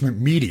establishment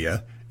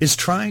media is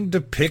trying to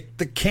pick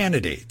the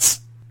candidates.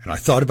 And I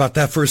thought about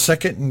that for a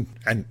second,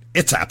 and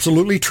it's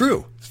absolutely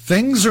true.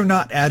 Things are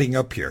not adding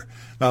up here.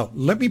 Now,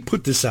 let me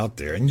put this out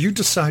there, and you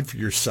decide for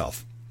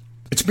yourself.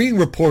 It's being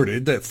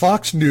reported that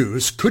Fox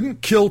News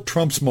couldn't kill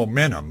Trump's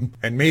momentum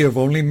and may have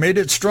only made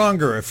it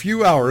stronger a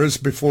few hours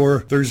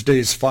before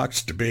Thursday's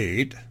Fox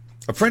debate.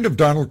 A friend of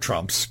Donald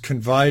Trump's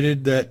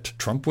confided that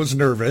Trump was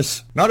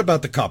nervous, not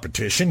about the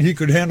competition. He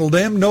could handle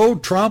them. No,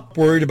 Trump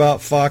worried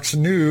about Fox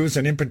News,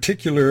 and in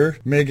particular,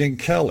 Megyn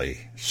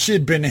Kelly. She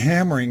had been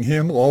hammering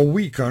him all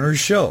week on her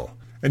show,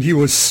 and he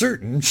was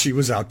certain she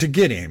was out to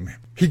get him.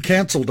 He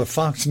canceled a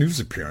Fox News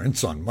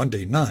appearance on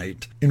Monday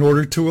night in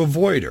order to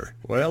avoid her.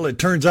 Well, it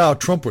turns out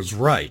Trump was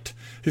right.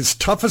 His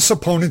toughest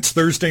opponents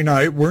Thursday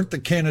night weren't the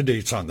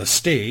candidates on the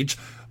stage,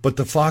 but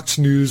the Fox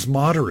News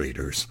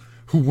moderators,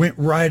 who went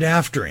right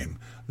after him,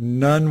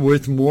 none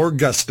with more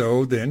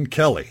gusto than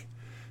Kelly.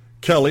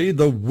 Kelly,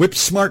 the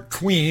whip-smart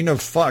queen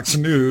of Fox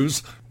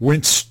News,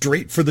 went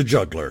straight for the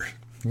jugular.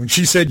 When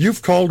she said,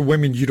 "You've called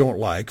women you don't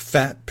like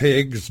fat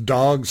pigs,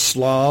 dogs,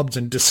 slobs,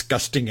 and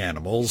disgusting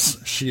animals,"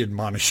 she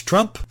admonished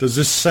Trump. Does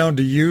this sound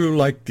to you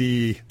like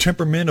the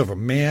temperament of a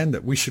man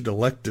that we should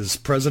elect as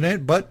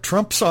president? But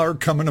Trump saw her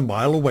coming a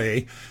mile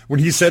away.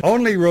 When he said,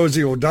 "Only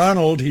Rosie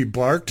O'Donnell," he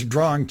barked,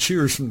 drawing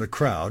cheers from the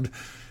crowd.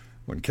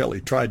 When Kelly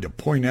tried to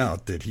point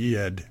out that he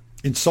had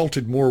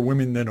insulted more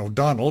women than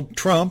O'Donnell,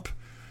 Trump,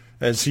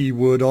 as he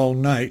would all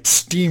night,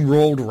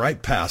 steamrolled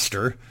right past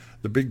her.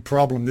 "The big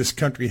problem this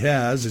country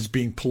has is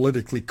being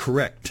politically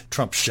correct,"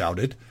 Trump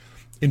shouted,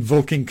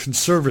 invoking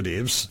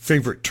conservatives'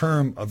 favorite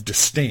term of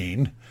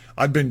disdain.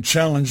 "I've been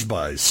challenged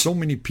by so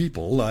many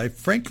people, I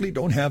frankly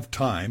don't have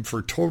time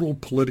for total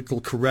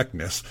political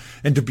correctness,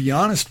 and to be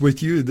honest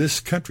with you, this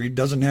country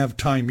doesn't have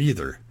time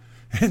either."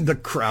 And the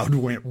crowd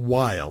went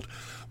wild.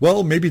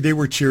 Well, maybe they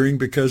were cheering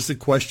because the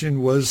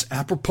question was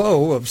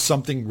apropos of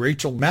something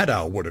Rachel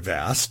Maddow would have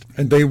asked.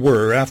 And they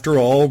were, after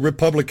all,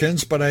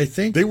 Republicans, but I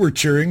think they were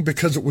cheering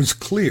because it was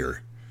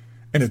clear.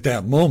 And at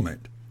that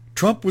moment,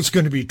 Trump was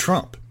going to be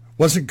Trump,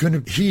 wasn't going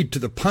to heed to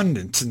the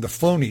pundits and the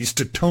phonies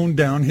to tone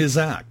down his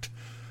act.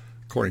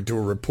 According to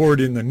a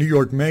report in the New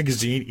York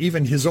Magazine,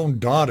 even his own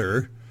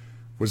daughter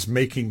was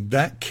making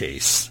that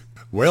case.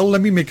 Well,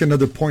 let me make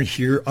another point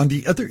here on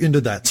the other end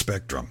of that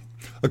spectrum.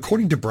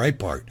 According to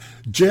Breitbart,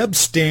 Jeb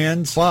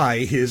stands by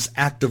his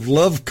act of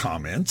love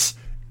comments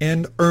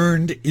and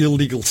earned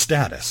illegal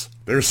status.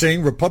 They're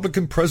saying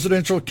Republican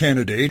presidential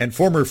candidate and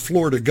former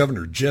Florida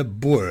Governor Jeb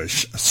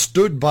Bush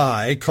stood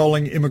by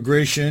calling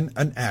immigration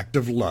an act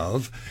of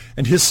love,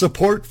 and his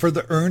support for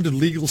the earned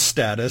legal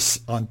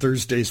status on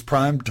Thursday's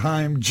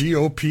primetime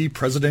GOP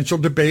presidential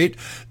debate.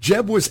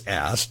 Jeb was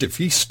asked if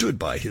he stood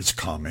by his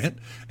comment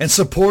and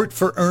support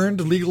for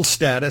earned legal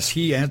status.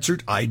 He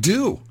answered, "I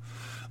do.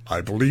 I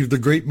believe the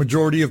great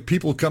majority of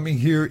people coming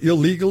here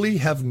illegally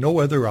have no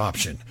other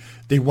option.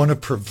 They want to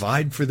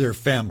provide for their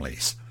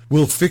families.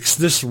 We'll fix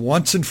this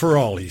once and for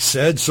all," he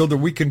said, "so that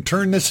we can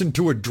turn this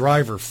into a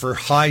driver for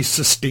high,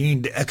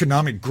 sustained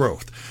economic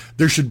growth.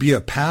 There should be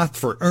a path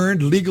for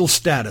earned legal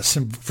status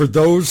and for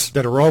those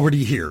that are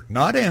already here.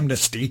 Not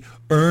amnesty,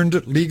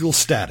 earned legal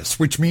status,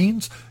 which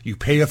means you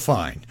pay a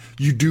fine.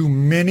 You do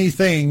many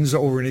things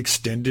over an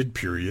extended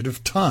period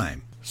of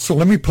time." So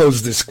let me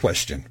pose this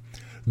question.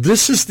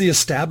 This is the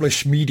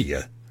established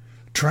media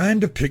trying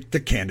to pick the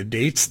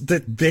candidates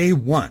that they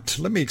want.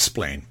 Let me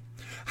explain.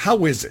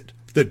 How is it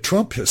that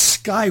Trump has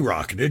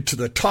skyrocketed to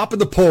the top of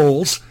the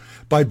polls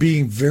by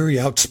being very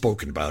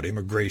outspoken about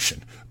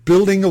immigration,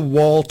 building a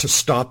wall to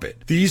stop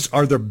it. These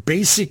are the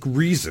basic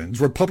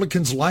reasons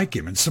Republicans like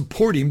him and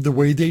support him the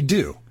way they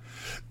do.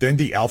 Then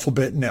the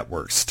alphabet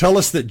networks tell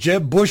us that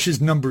Jeb Bush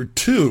is number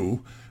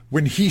 2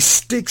 when he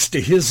sticks to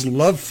his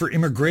love for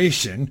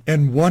immigration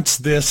and wants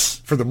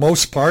this, for the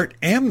most part,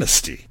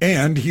 amnesty.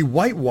 And he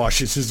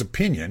whitewashes his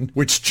opinion,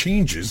 which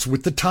changes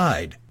with the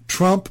tide.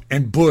 Trump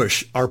and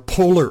Bush are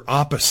polar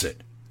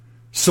opposite.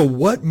 So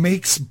what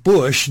makes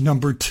Bush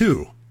number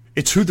 2?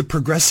 It's who the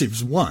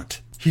progressives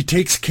want. He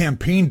takes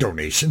campaign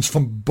donations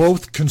from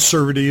both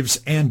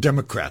conservatives and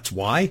Democrats.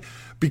 Why?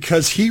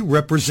 Because he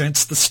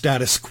represents the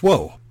status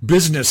quo.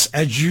 Business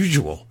as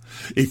usual.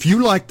 If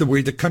you like the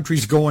way the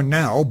country's going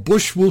now,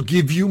 Bush will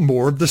give you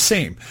more of the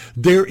same.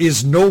 There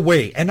is no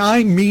way, and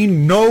I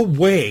mean no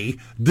way,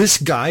 this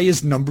guy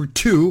is number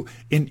 2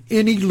 in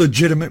any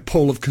legitimate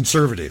poll of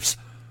conservatives.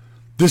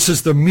 This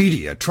is the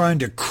media trying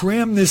to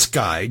cram this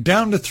guy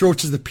down the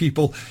throats of the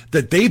people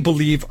that they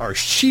believe are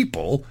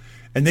sheeple,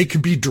 and they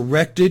can be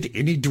directed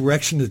any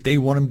direction that they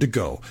want them to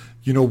go.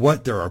 You know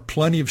what? There are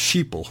plenty of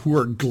sheeple who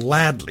are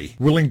gladly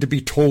willing to be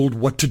told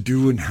what to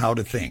do and how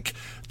to think.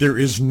 There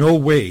is no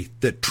way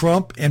that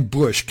Trump and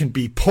Bush can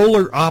be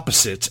polar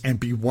opposites and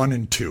be 1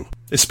 and 2,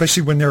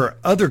 especially when there are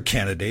other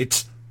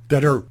candidates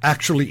that are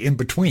actually in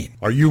between.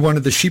 Are you one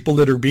of the sheeple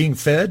that are being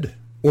fed?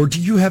 Or do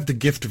you have the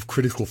gift of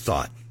critical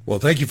thought? Well,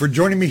 thank you for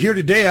joining me here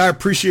today. I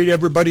appreciate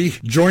everybody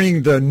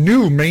joining the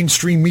new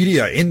mainstream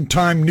media in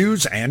time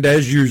news. And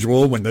as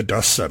usual, when the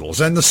dust settles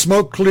and the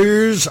smoke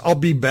clears, I'll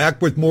be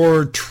back with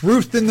more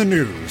truth in the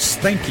news.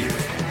 Thank you.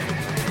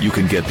 You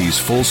can get these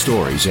full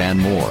stories and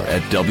more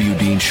at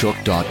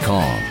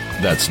wdeanshook.com.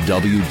 That's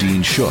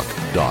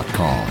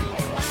wdeanshook.com.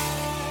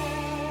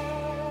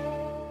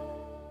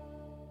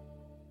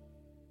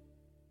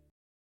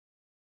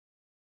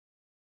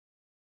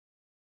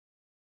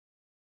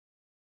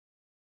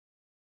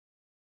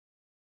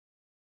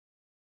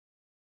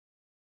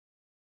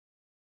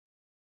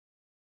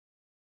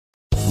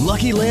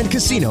 Lucky Land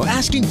Casino,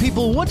 asking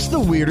people, what's the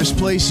weirdest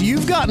place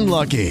you've gotten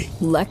lucky?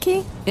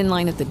 Lucky? In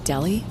line at the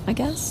deli, I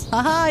guess?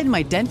 Aha, in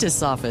my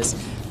dentist's office.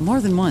 More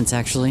than once,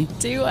 actually.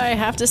 Do I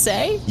have to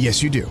say?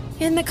 Yes, you do.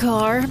 In the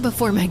car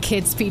before my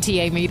kids'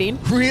 PTA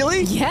meeting.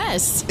 Really?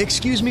 Yes.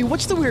 Excuse me,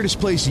 what's the weirdest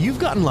place you've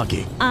gotten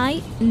lucky?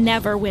 I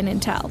never win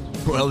and tell.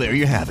 Well, there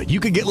you have it. You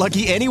can get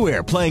lucky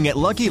anywhere, playing at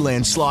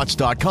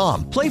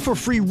LuckyLandSlots.com. Play for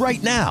free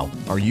right now.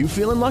 Are you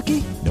feeling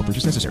lucky? No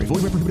purchase necessary.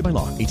 Void where prohibited by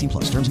law. 18+.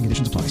 Terms and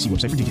conditions apply. See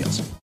website for details.